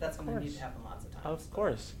that's gonna need to happen lots of times. Of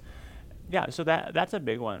course. Yeah, so that's a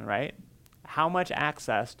big one, right? How much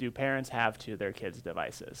access do parents have to their kids'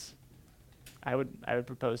 devices? I would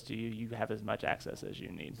propose to you have as much access as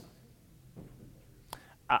you need.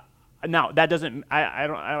 Now, that doesn't,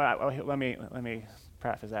 let me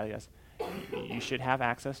preface that, yes. You should have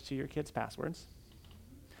access to your kids' passwords,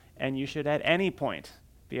 and you should at any point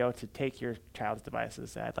be able to take your child's devices and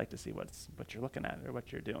say, I'd like to see what you're looking at or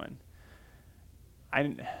what you're doing.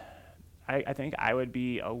 I think I would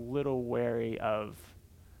be a little wary of,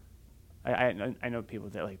 I know people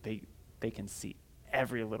that like they can see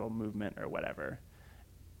every little movement or whatever.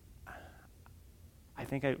 I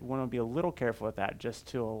think I want to be a little careful with that, just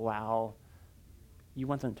to allow, you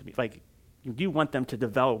want them to be, like, You want them to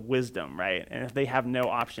develop wisdom, right? And if they have no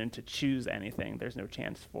option to choose anything, there's no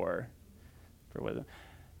chance for wisdom.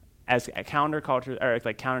 As a counterculture, or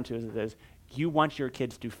like counter to as it is, you want your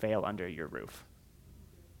kids to fail under your roof.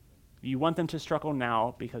 You want them to struggle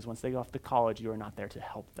now because once they go off to college, you are not there to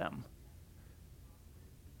help them.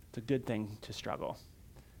 It's a good thing to struggle.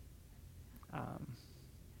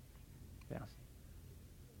 Yeah.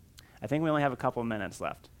 I think we only have a couple minutes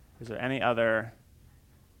left. Is there any other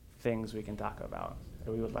things we can talk about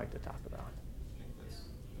that we would like to talk about? I think that's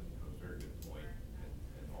a very good point,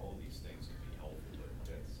 and all of these things can be helpful,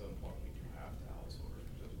 but at some point we do have to outsource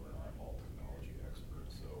because we're not all technology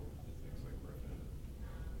experts. So things like Griffin,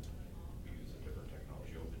 we use a different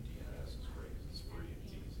technology. OpenDNS is great because it's free and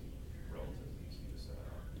it's easy, relatively easy to set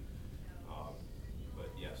up.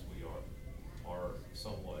 But yes, we are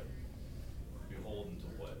somewhat beholden to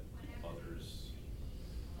what others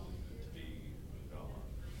believe it to be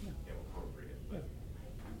appropriate. But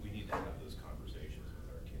we need to have those conversations with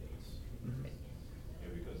our kids,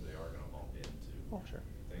 because they are going to bump into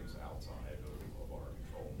things outside of our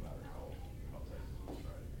control, no matter how tight we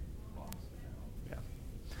try to box it down. Yeah.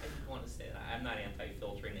 I just want to say that I'm not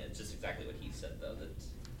anti-filtering. It's just exactly what he said, though. That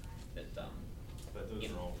But those you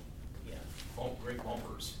are know, all yeah. great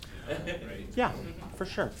bumpers, right? Yeah, for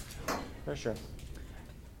sure. For sure.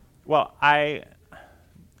 Well, I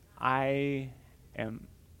am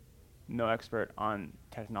no expert on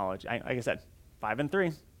technology. Like I said, 5 and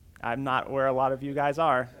 3. I'm not where a lot of you guys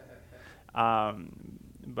are.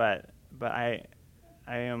 But I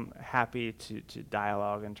am happy to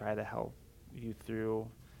dialogue and try to help you through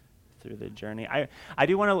the journey. I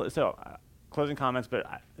do want to closing comments, but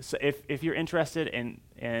so if you're interested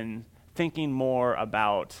in thinking more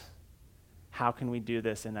about how can we do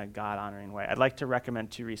this in a God-honoring way, I'd like to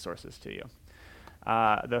recommend 2 resources to you.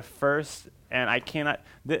 The first, and I cannot,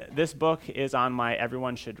 this book is on my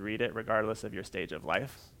everyone should read it regardless of your stage of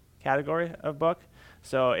life category of book.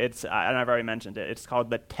 So it's, and I've already mentioned it, it's called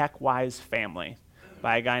The Tech-Wise Family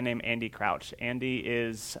by a guy named Andy Crouch. Andy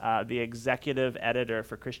is the executive editor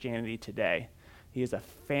for Christianity Today. He is a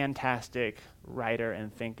fantastic writer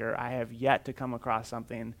and thinker. I have yet to come across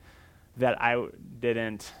something that I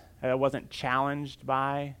wasn't challenged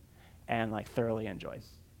by and like thoroughly enjoyed.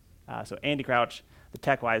 So Andy Crouch, The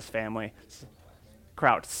Tech-Wise Family,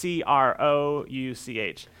 Crouch,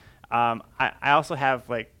 Crouch. I also have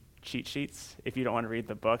like cheat sheets if you don't want to read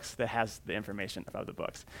the books that has the information about the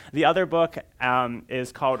books. The other book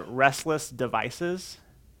is called Restless Devices.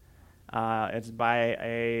 It's by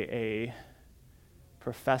a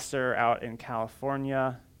professor out in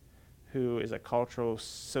California who is a cultural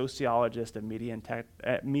sociologist of media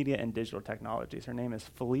and digital technologies. Her name is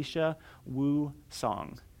Felicia Wu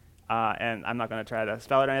Song. And I'm not going to try to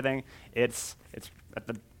spell it or anything. It's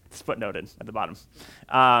footnoted at the bottom.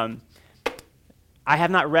 I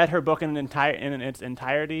have not read her book in its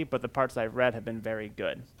entirety, but the parts I've read have been very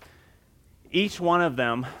good. Each one of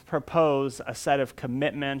them propose a set of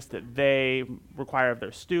commitments that they require of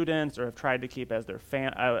their students or have tried to keep as their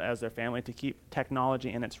family to keep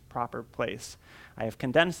technology in its proper place. I have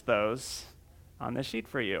condensed those on this sheet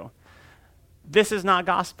for you. This is not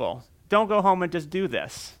gospel. Don't go home and just do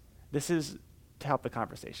this. This is to help the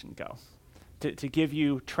conversation go, to give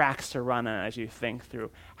you tracks to run on as you think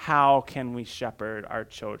through how can we shepherd our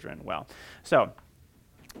children well. So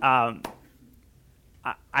I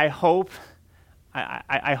hope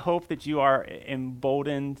that you are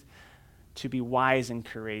emboldened to be wise and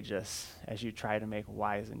courageous as you try to make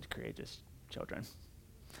wise and courageous children.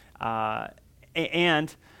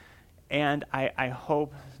 And I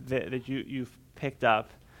hope that you've picked up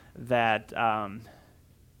that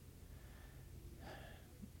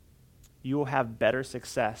you will have better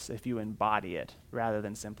success if you embody it rather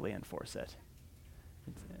than simply enforce it.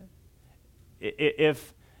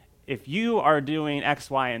 If you are doing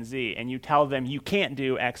X, Y, and Z, and you tell them you can't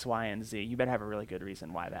do X, Y, and Z, you better have a really good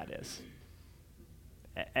reason why that is.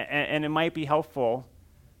 And it might be helpful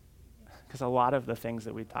because a lot of the things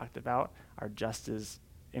that we talked about are just as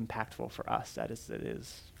impactful for us as it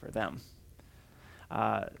is for them.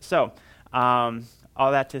 So all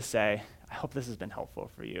that to say, I hope this has been helpful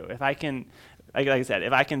for you. If I can, like I said,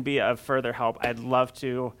 if I can be of further help, I'd love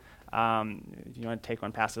to. If you want to take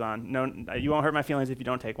one, pass it on. No, you won't hurt my feelings if you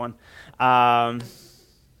don't take one. Can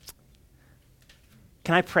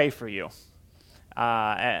I pray for you?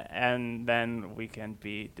 And then we can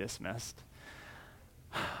be dismissed.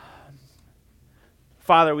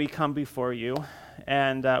 Father, we come before you,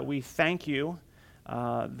 and we thank you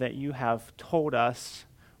that you have told us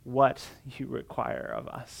what you require of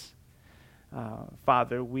us.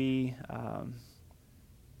 Father, we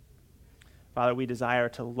Father, we desire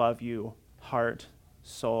to love you, heart,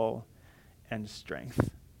 soul, and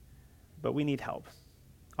strength. But we need help.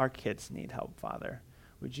 Our kids need help, Father.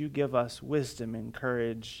 Would you give us wisdom and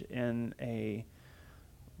courage in a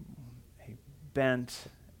bent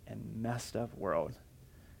and messed up world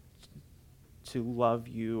to love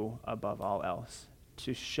you above all else,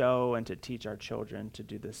 to show and to teach our children to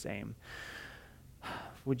do the same.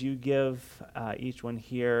 Would you give each one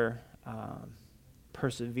here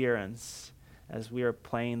perseverance as we are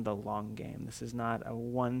playing the long game? This is not a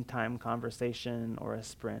one-time conversation or a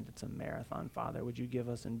sprint. It's a marathon, Father. Would you give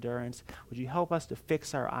us endurance? Would you help us to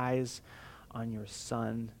fix our eyes on your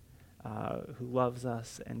Son who loves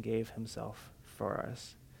us and gave himself for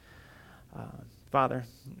us? Father,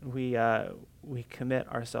 we commit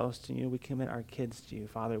ourselves to you. We commit our kids to you.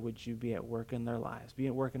 Father, would you be at work in their lives? Be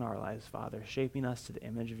at work in our lives, Father, shaping us to the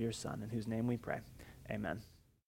image of your Son, in whose name we pray. Amen.